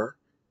gives her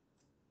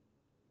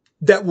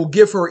that will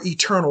give her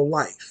eternal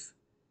life.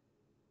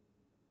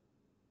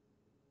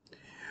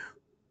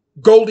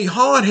 Goldie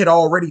Hawn had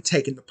already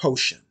taken the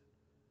potion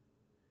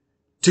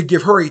to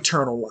give her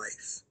eternal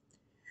life.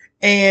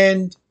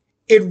 And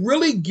it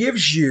really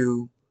gives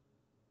you,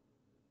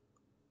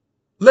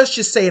 let's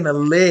just say, an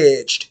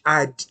alleged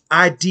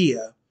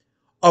idea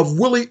of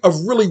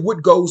really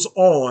what goes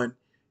on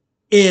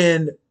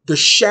in the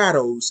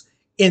shadows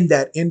in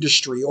that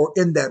industry or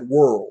in that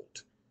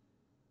world.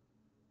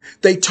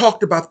 They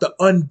talked about the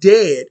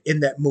undead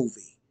in that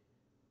movie.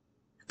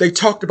 They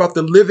talked about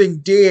the living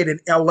dead in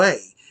LA.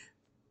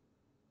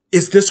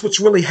 Is this what's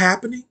really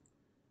happening?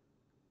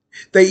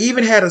 They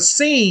even had a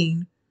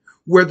scene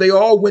where they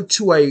all went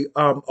to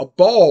a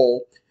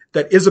ball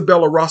that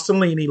Isabella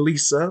Rossellini,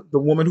 Lisa, the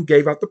woman who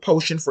gave out the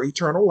potion for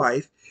eternal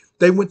life,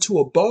 they went to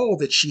a ball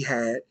that she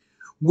had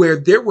where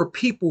there were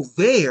people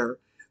there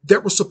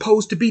that were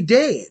supposed to be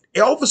dead.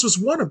 Elvis was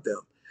one of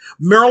them.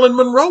 Marilyn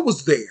Monroe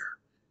was there.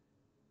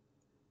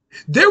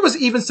 There was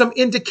even some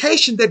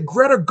indication that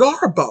Greta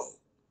Garbo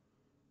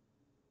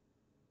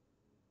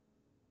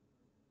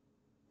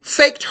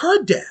faked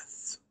her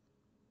death.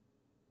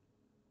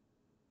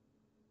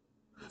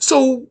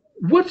 So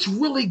what's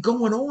really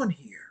going on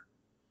here?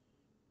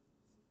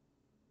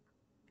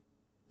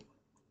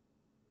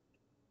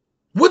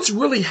 What's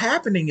really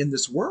happening in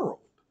this world?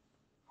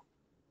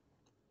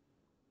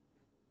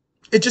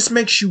 It just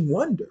makes you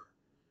wonder.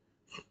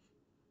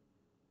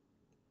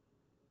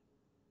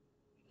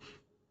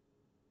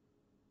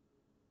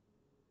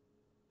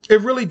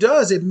 It really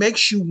does. It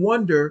makes you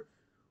wonder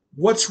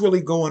what's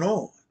really going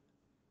on.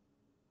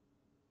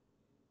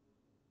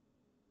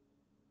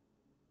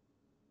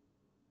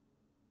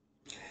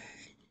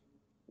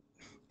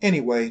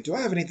 Anyway, do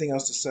I have anything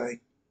else to say?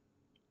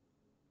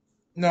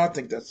 No, I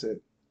think that's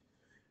it.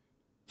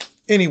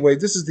 Anyway,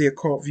 this is the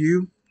occult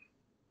view.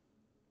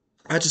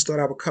 I just thought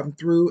I would come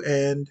through,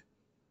 and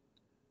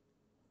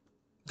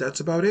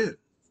that's about it.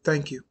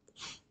 Thank you.